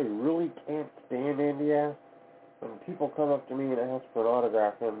know what I really can't stand, Andy asked? When people come up to me and ask for an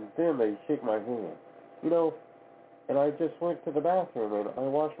autograph, and then they shake my hand. And I just went to the bathroom, and I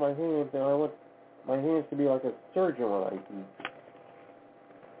washed my hands, and I want my hands to be like a surgeon when I eat.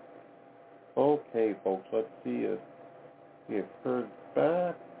 Okay, folks, let's see if you've heard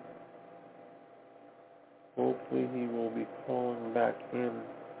back. Hopefully he will be calling back in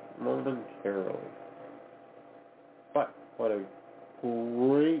momentarily. But what a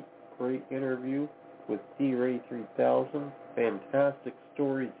great interview with D-Ray 3000. Fantastic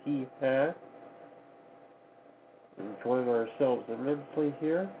stories he had. Enjoying ourselves immensely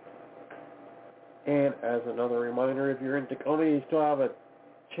here. And as another reminder, if you're in Tacoma, you still have a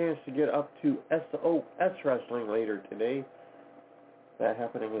chance to get up to SOS Wrestling later today. That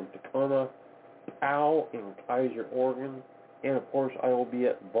happening in Tacoma. POW in Kaiser, Oregon. And, of course, I will be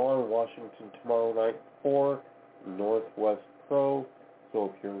at Vaughan, Washington tomorrow night for Northwest Pro. So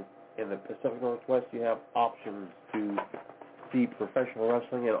if you're in the Pacific Northwest, you have options to see professional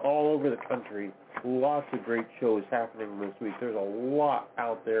wrestling. And all over the country, lots of great shows happening this week. There's a lot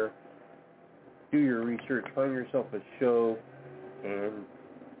out there. Do your research, find yourself a show, and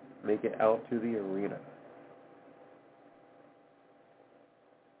make it out to the arena.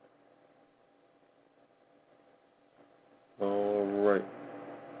 Alright.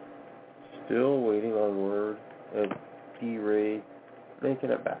 Still waiting on word of D-Ray making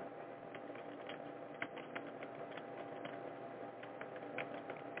it back.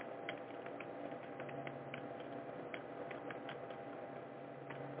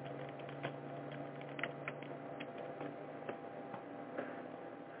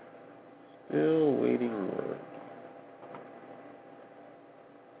 Still waiting word.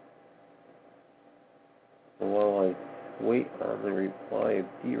 While I wait on the reply of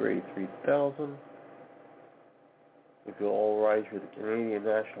D-Ray 3000, if you'll all rise for the Canadian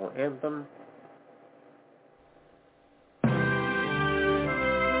National Anthem.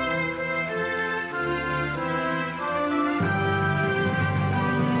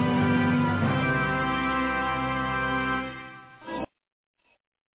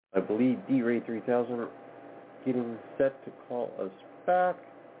 I believe D-Ray 3000 getting set to call us back.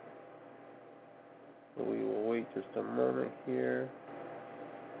 So we will wait just a moment here.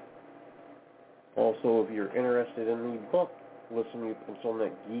 Also, if you're interested in the book, Listen You Pencil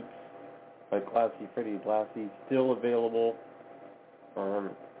Neck Geeks by Classy Freddie Blassie, still available on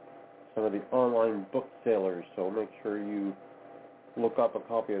some of the online booksellers. So make sure you look up a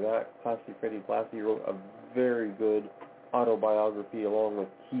copy of that. Classy Freddie Blassie wrote a very good autobiography along with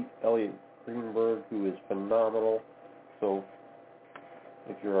Keith Elliott Greenberg, who is phenomenal. So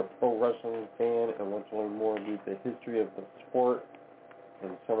if you're a pro wrestling fan and want to learn more about the history of the sport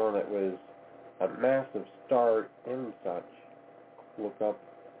and someone that was a massive star and such, look up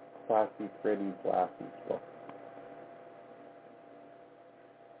Classy Freddie Blassie's book.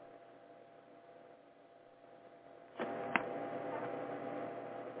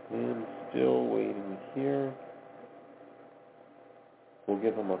 And still waiting here. We'll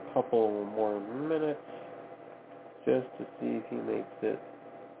give him a couple more minutes just to see if he makes it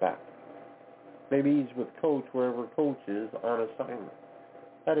back. Maybe he's with Coach, wherever Coach is, on assignment.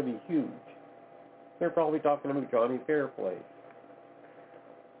 That'd be huge. They're probably talking about Johnny Fairplay.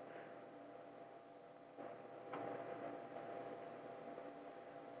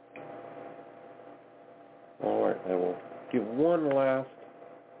 Alright, I will give one last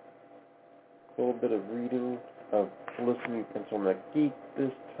little bit of reading of Listen You Pencil Neck Geek,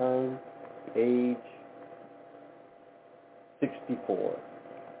 this time, age 64.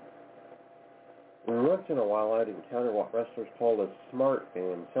 Once in a while I'd encounter what wrestlers call a smart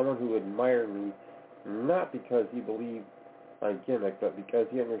fan, someone who admired me not because he believed my gimmick, but because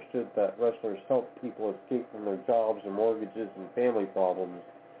he understood that wrestlers helped people escape from their jobs and mortgages and family problems.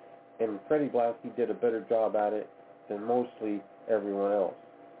 And Freddie Blassie did a better job at it than mostly everyone else.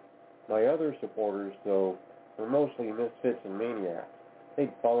 My other supporters, though, were mostly misfits and maniacs.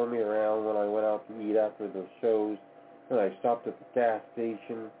 They'd follow me around when I went out to eat after the shows, when I stopped at the gas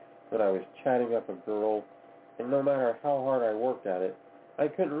station, when I was chatting up a girl, and no matter how hard I worked at it, I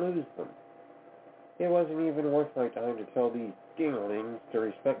couldn't lose them. It wasn't even worth my time to tell these dinglings to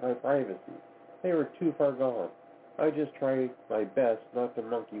respect my privacy. They were too far gone. I just tried my best not to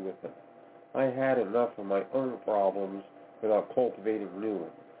monkey with them. I had enough of my own problems without cultivating new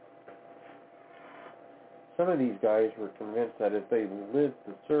ones. Some of these guys were convinced that if they lived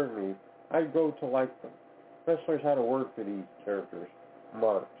to serve me, I'd grow to like them. Wrestlers had a word for these characters,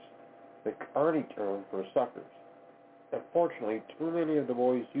 marks, the Carney term for suckers. Unfortunately, too many of the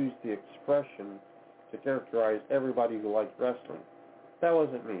boys used the expression to characterize everybody who liked wrestling. That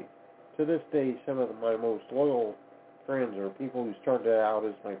wasn't me. To this day, some of my most loyal friends are people who started out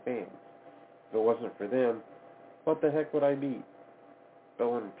as my fans. If it wasn't for them, what the heck would I be? But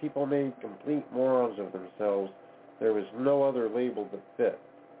when people made complete morons of themselves, there was no other label that fit.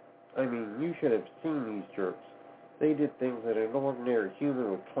 I mean, you should have seen these jerks. They did things that an ordinary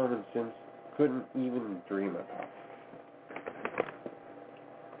human with common sense couldn't even dream about.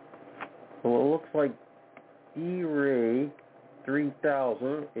 Well, it looks like D-Ray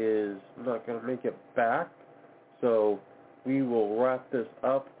 3000 is not going to make it back, so we will wrap this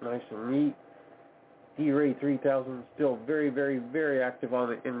up nice and neat. D-Ray 3000 is still very, very, very active on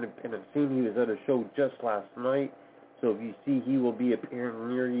the independent scene. He was at a show just last night, so if you see he will be appearing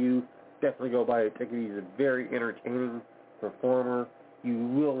near you, definitely go buy a ticket. He's a very entertaining performer, You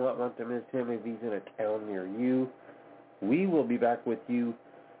will not want to miss him if he's in a town near you. We will be back with you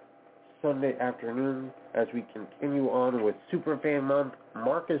Sunday afternoon as we continue on with Superfan Month.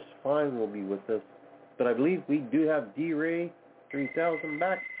 Marcus Fine will be with us. But I believe we do have D-Ray 3000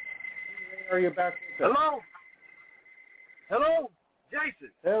 back. D-Ray, are you back with us? Hello? Hello?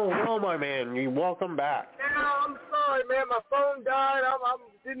 Jason. Hello, my man. You welcome back. Yeah, I'm sorry, man. My phone died. I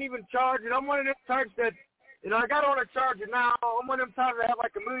didn't even charge it. I'm one of them types that, I got on a charger now. I'm one of them types that have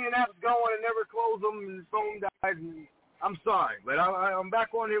like a million apps going and never close them, and the phone died. And I'm sorry, but I'm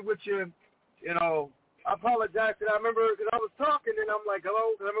back on here with you. I apologize that I remember because I was talking and I'm like,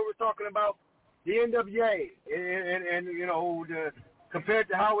 hello, because I remember talking about the NWA and compared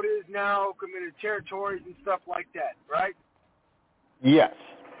to how it is now, committed territories and stuff like that, right? Yes.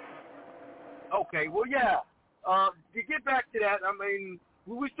 Okay, well, yeah. To get back to that, I mean,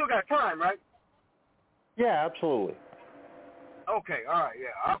 we still got time, right? Yeah, absolutely. Okay, all right,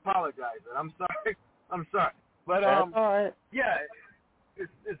 yeah. I apologize. I'm sorry. But, that's all right. Yeah,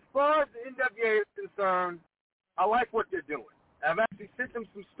 as far as the NWA is concerned, I like what they're doing. I've actually sent them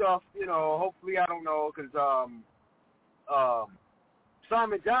some stuff, hopefully, I don't know, because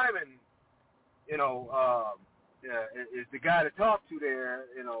Simon Diamond, is the guy to talk to there,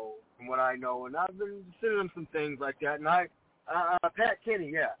 from what I know. And I've been sending him some things like that. And Pat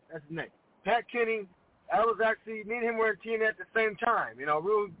Kenny, yeah, that's his name. Pat Kenny, me and him were in TNA at the same time,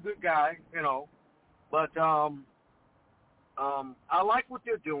 real good guy, But I like what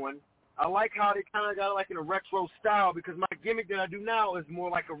they're doing. I like how they kind of got it like in a retro style because my gimmick that I do now is more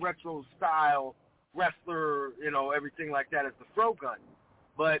like a retro style wrestler, everything like that as the throw gun.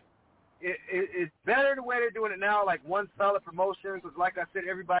 But it's better the way they're doing it now, like one solid promotion, because like I said,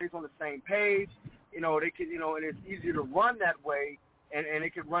 everybody's on the same page. They can, and it's easier to run that way, and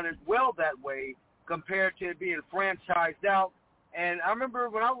it can run it well that way compared to it being franchised out. And I remember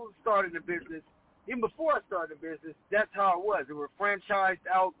when I was starting the business, even before I started the business, that's how it was. They were franchised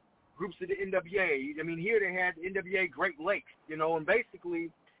out groups of the NWA. I mean, here they had the NWA Great Lakes, and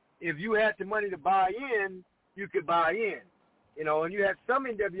basically if you had the money to buy in, you could buy in. And you had some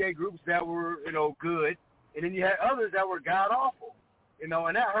NWA groups that were, good, and then you had others that were god-awful, and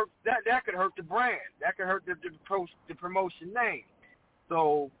that hurt. That could hurt the brand. That could hurt the promotion name.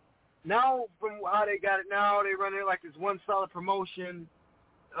 So now, from how they got it now, they run it like this one solid promotion.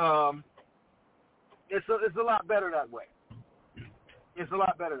 It's a lot better that way. It's a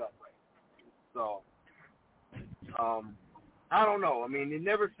lot better that way. So, I don't know. I mean, you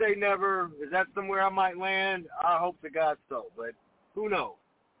never say never. Is that somewhere I might land? I hope to God so, but who knows?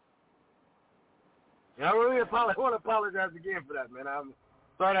 And I really want to apologize again for that, man. I'm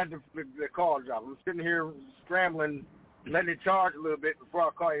sorry that the call dropped. I'm sitting here scrambling, letting it charge a little bit before I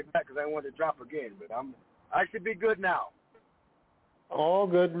call you back because I want it to drop again. But I should be good now. All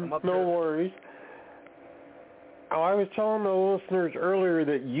good. No worries. Oh, I was telling the listeners earlier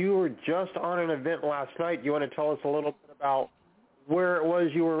that you were just on an event last night. You want to tell us a little bit about where it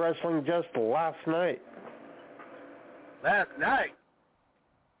was you were wrestling just last night? Last night?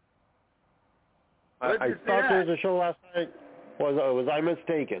 I thought there was a show last night. Was I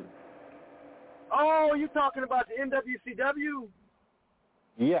mistaken? Oh, you talking about the NWCW?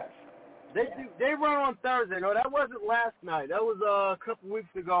 Yes. They run on Thursday. No, that wasn't last night. That was a couple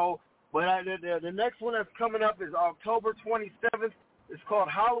weeks ago. But the next one that's coming up is October 27th. It's called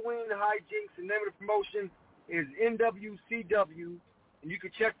Halloween Hijinks. The name of the promotion is NWCW. And you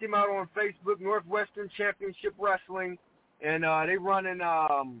can check them out on Facebook, Northwestern Championship Wrestling. And they run in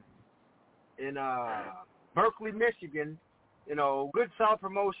Berkeley, Michigan. Good solid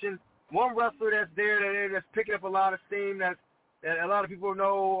promotion. One wrestler that's there that's picking up a lot of steam that a lot of people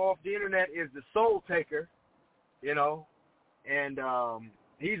know off the internet is the Soul Taker, and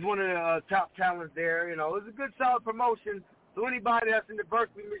he's one of the top talents there. It's a good solid promotion. So anybody that's in the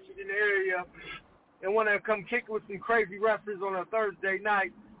Berkeley, Michigan area and want to come kick with some crazy wrestlers on a Thursday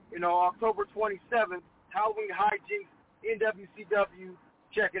night, October 27th, Halloween Hijinks, NWCW,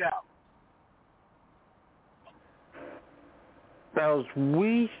 check it out. Now, as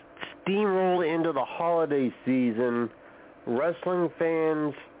we steamroll into the holiday season, wrestling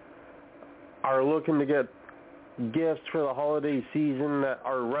fans are looking to get gifts for the holiday season that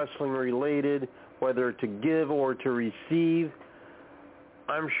are wrestling related, whether to give or to receive.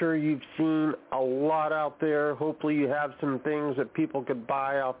 I'm sure you've seen a lot out there. Hopefully you have some things that people could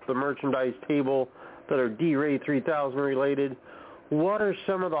buy off the merchandise table that are D-Ray 3000 related. What are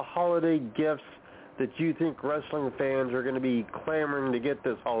some of the holiday gifts that you think wrestling fans are going to be clamoring to get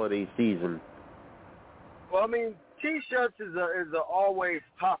this holiday season? Well, I mean, T-shirts is a always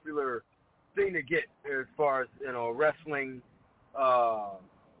popular thing to get as far as, wrestling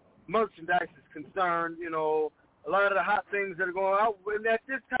merchandise is concerned, you know, a lot of the hot things that are going out. And at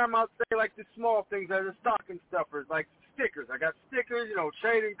this time, I'll say like the small things that are stocking stuffers, like stickers. I got stickers, you know,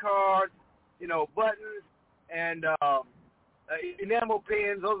 trading cards, you know, buttons, and enamel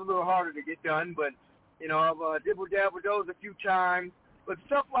pins. Those are a little harder to get done, but, you know, I've dibble-dab with those a few times. But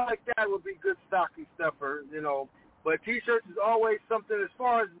stuff like that would be good stocking stuffer, you know. But T-shirts is always something as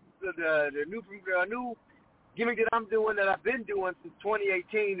far as the new gimmick that I'm doing, that I've been doing since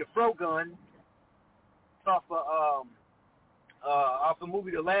 2018, the Fro Gun, off the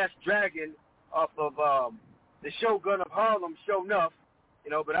movie The Last Dragon, off of the Shogun of Harlem, Show Nuff,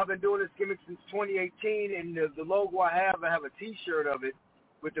 you know. But I've been doing this gimmick since 2018, and the logo I have a T-shirt of it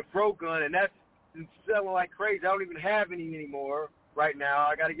with the Fro Gun, and that's been selling like crazy. I don't even have any anymore right now.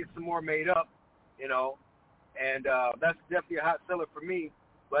 I got to get some more made up, you know, and that's definitely a hot seller for me.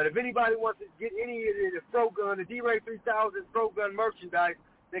 But if anybody wants to get any of the Fro Gun, the D-Ray 3000 Fro Gun merchandise,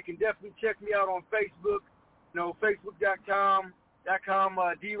 they can definitely check me out on Facebook, you know, facebook.com,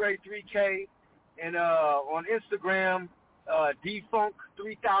 D-Ray 3K, and on Instagram,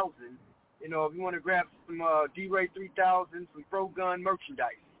 DFunk3000. You know, if you want to grab some D-Ray 3000, some Fro Gun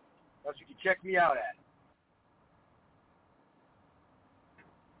merchandise, that's what you can check me out at.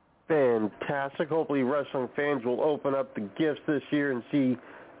 Fantastic. Hopefully wrestling fans will open up the gifts this year and see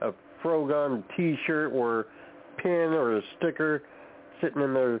a Fro Gun T-shirt or pin or a sticker sitting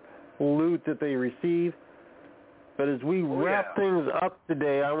in their loot that they receive. But as we wrap things up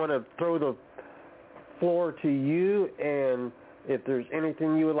today, I want to throw the floor to you, and if there's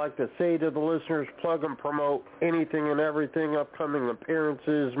anything you would like to say to the listeners, plug and promote anything and everything, upcoming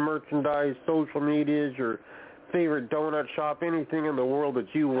appearances, merchandise, social medias, your favorite donut shop, anything in the world that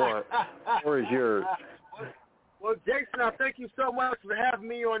you want, or is yours. Well, Jason, I thank you so much for having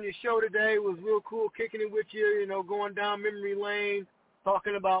me on your show today. It was real cool kicking it with you, you know, going down memory lane,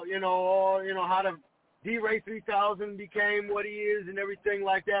 talking about, you know, all, you know, how the D-Ray 3000 became what he is and everything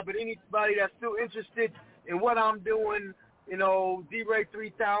like that. But anybody that's still interested in what I'm doing, you know, D-Ray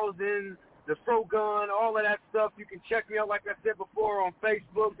 3000, the Fro Gun, all of that stuff, you can check me out, like I said before, on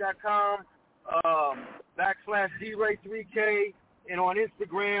Facebook.com, /D-Ray 3K, and on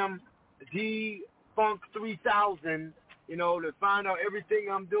Instagram, DFunk3000, you know, to find out everything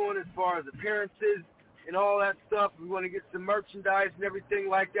I'm doing as far as appearances and all that stuff. We want to get some merchandise and everything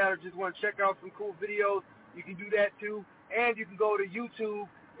like that, or just want to check out some cool videos, you can do that too. And you can go to YouTube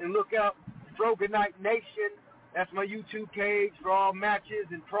and look up Broken Night Nation. That's my YouTube page for all matches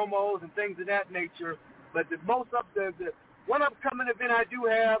and promos and things of that nature. But the one upcoming event I do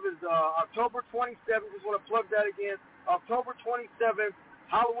have is October 27th. Just want to plug that again. October 27th,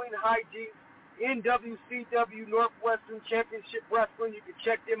 Halloween Hijinks in WCW Northwestern Championship Wrestling. You can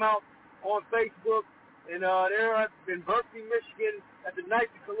check them out on Facebook. And they're in Berkeley, Michigan at the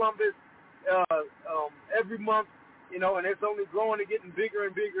Knights of Columbus every month, you know, and it's only growing and getting bigger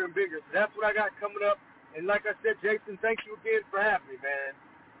and bigger and bigger. So that's what I got coming up. And like I said, Jason, thank you again for having me, man.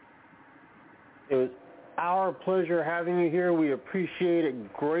 It was our pleasure having you here. We appreciate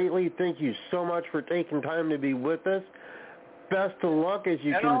it greatly. Thank you so much for taking time to be with us. Best of luck as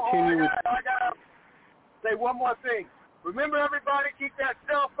you continue. I got to say one more thing. Remember, everybody, keep that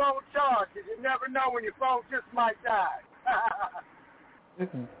cell phone charged, because you never know when your phone just might die.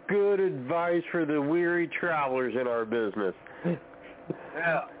 Good advice for the weary travelers in our business.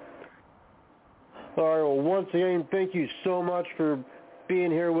 Yeah. All right, well, once again, thank you so much for being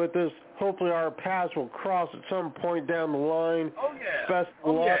here with us. Hopefully our paths will cross at some point down the line. Oh, yeah. Best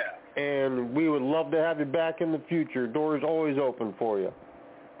of luck, and we would love to have you back in the future. Doors always open for you.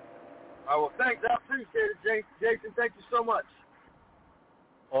 Well, thanks. I appreciate it, Jason. Thank you so much.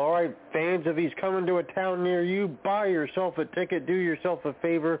 All right, fans, if he's coming to a town near you, buy yourself a ticket. Do yourself a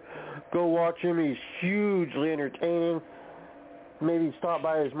favor. Go watch him. He's hugely entertaining. Maybe stop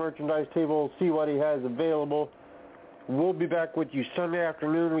by his merchandise table, see what he has available. We'll be back with you Sunday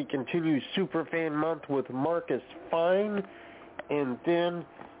afternoon. We continue Superfan Month with Marcus Fine. And then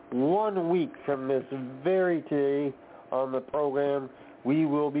 1 week from this very day on the program, we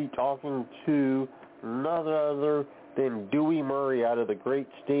will be talking to none other than Dewey Murray out of the great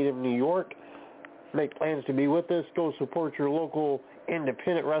state of New York. Make plans to be with us. Go support your local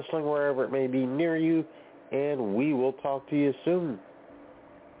independent wrestling wherever it may be near you, and we will talk to you soon.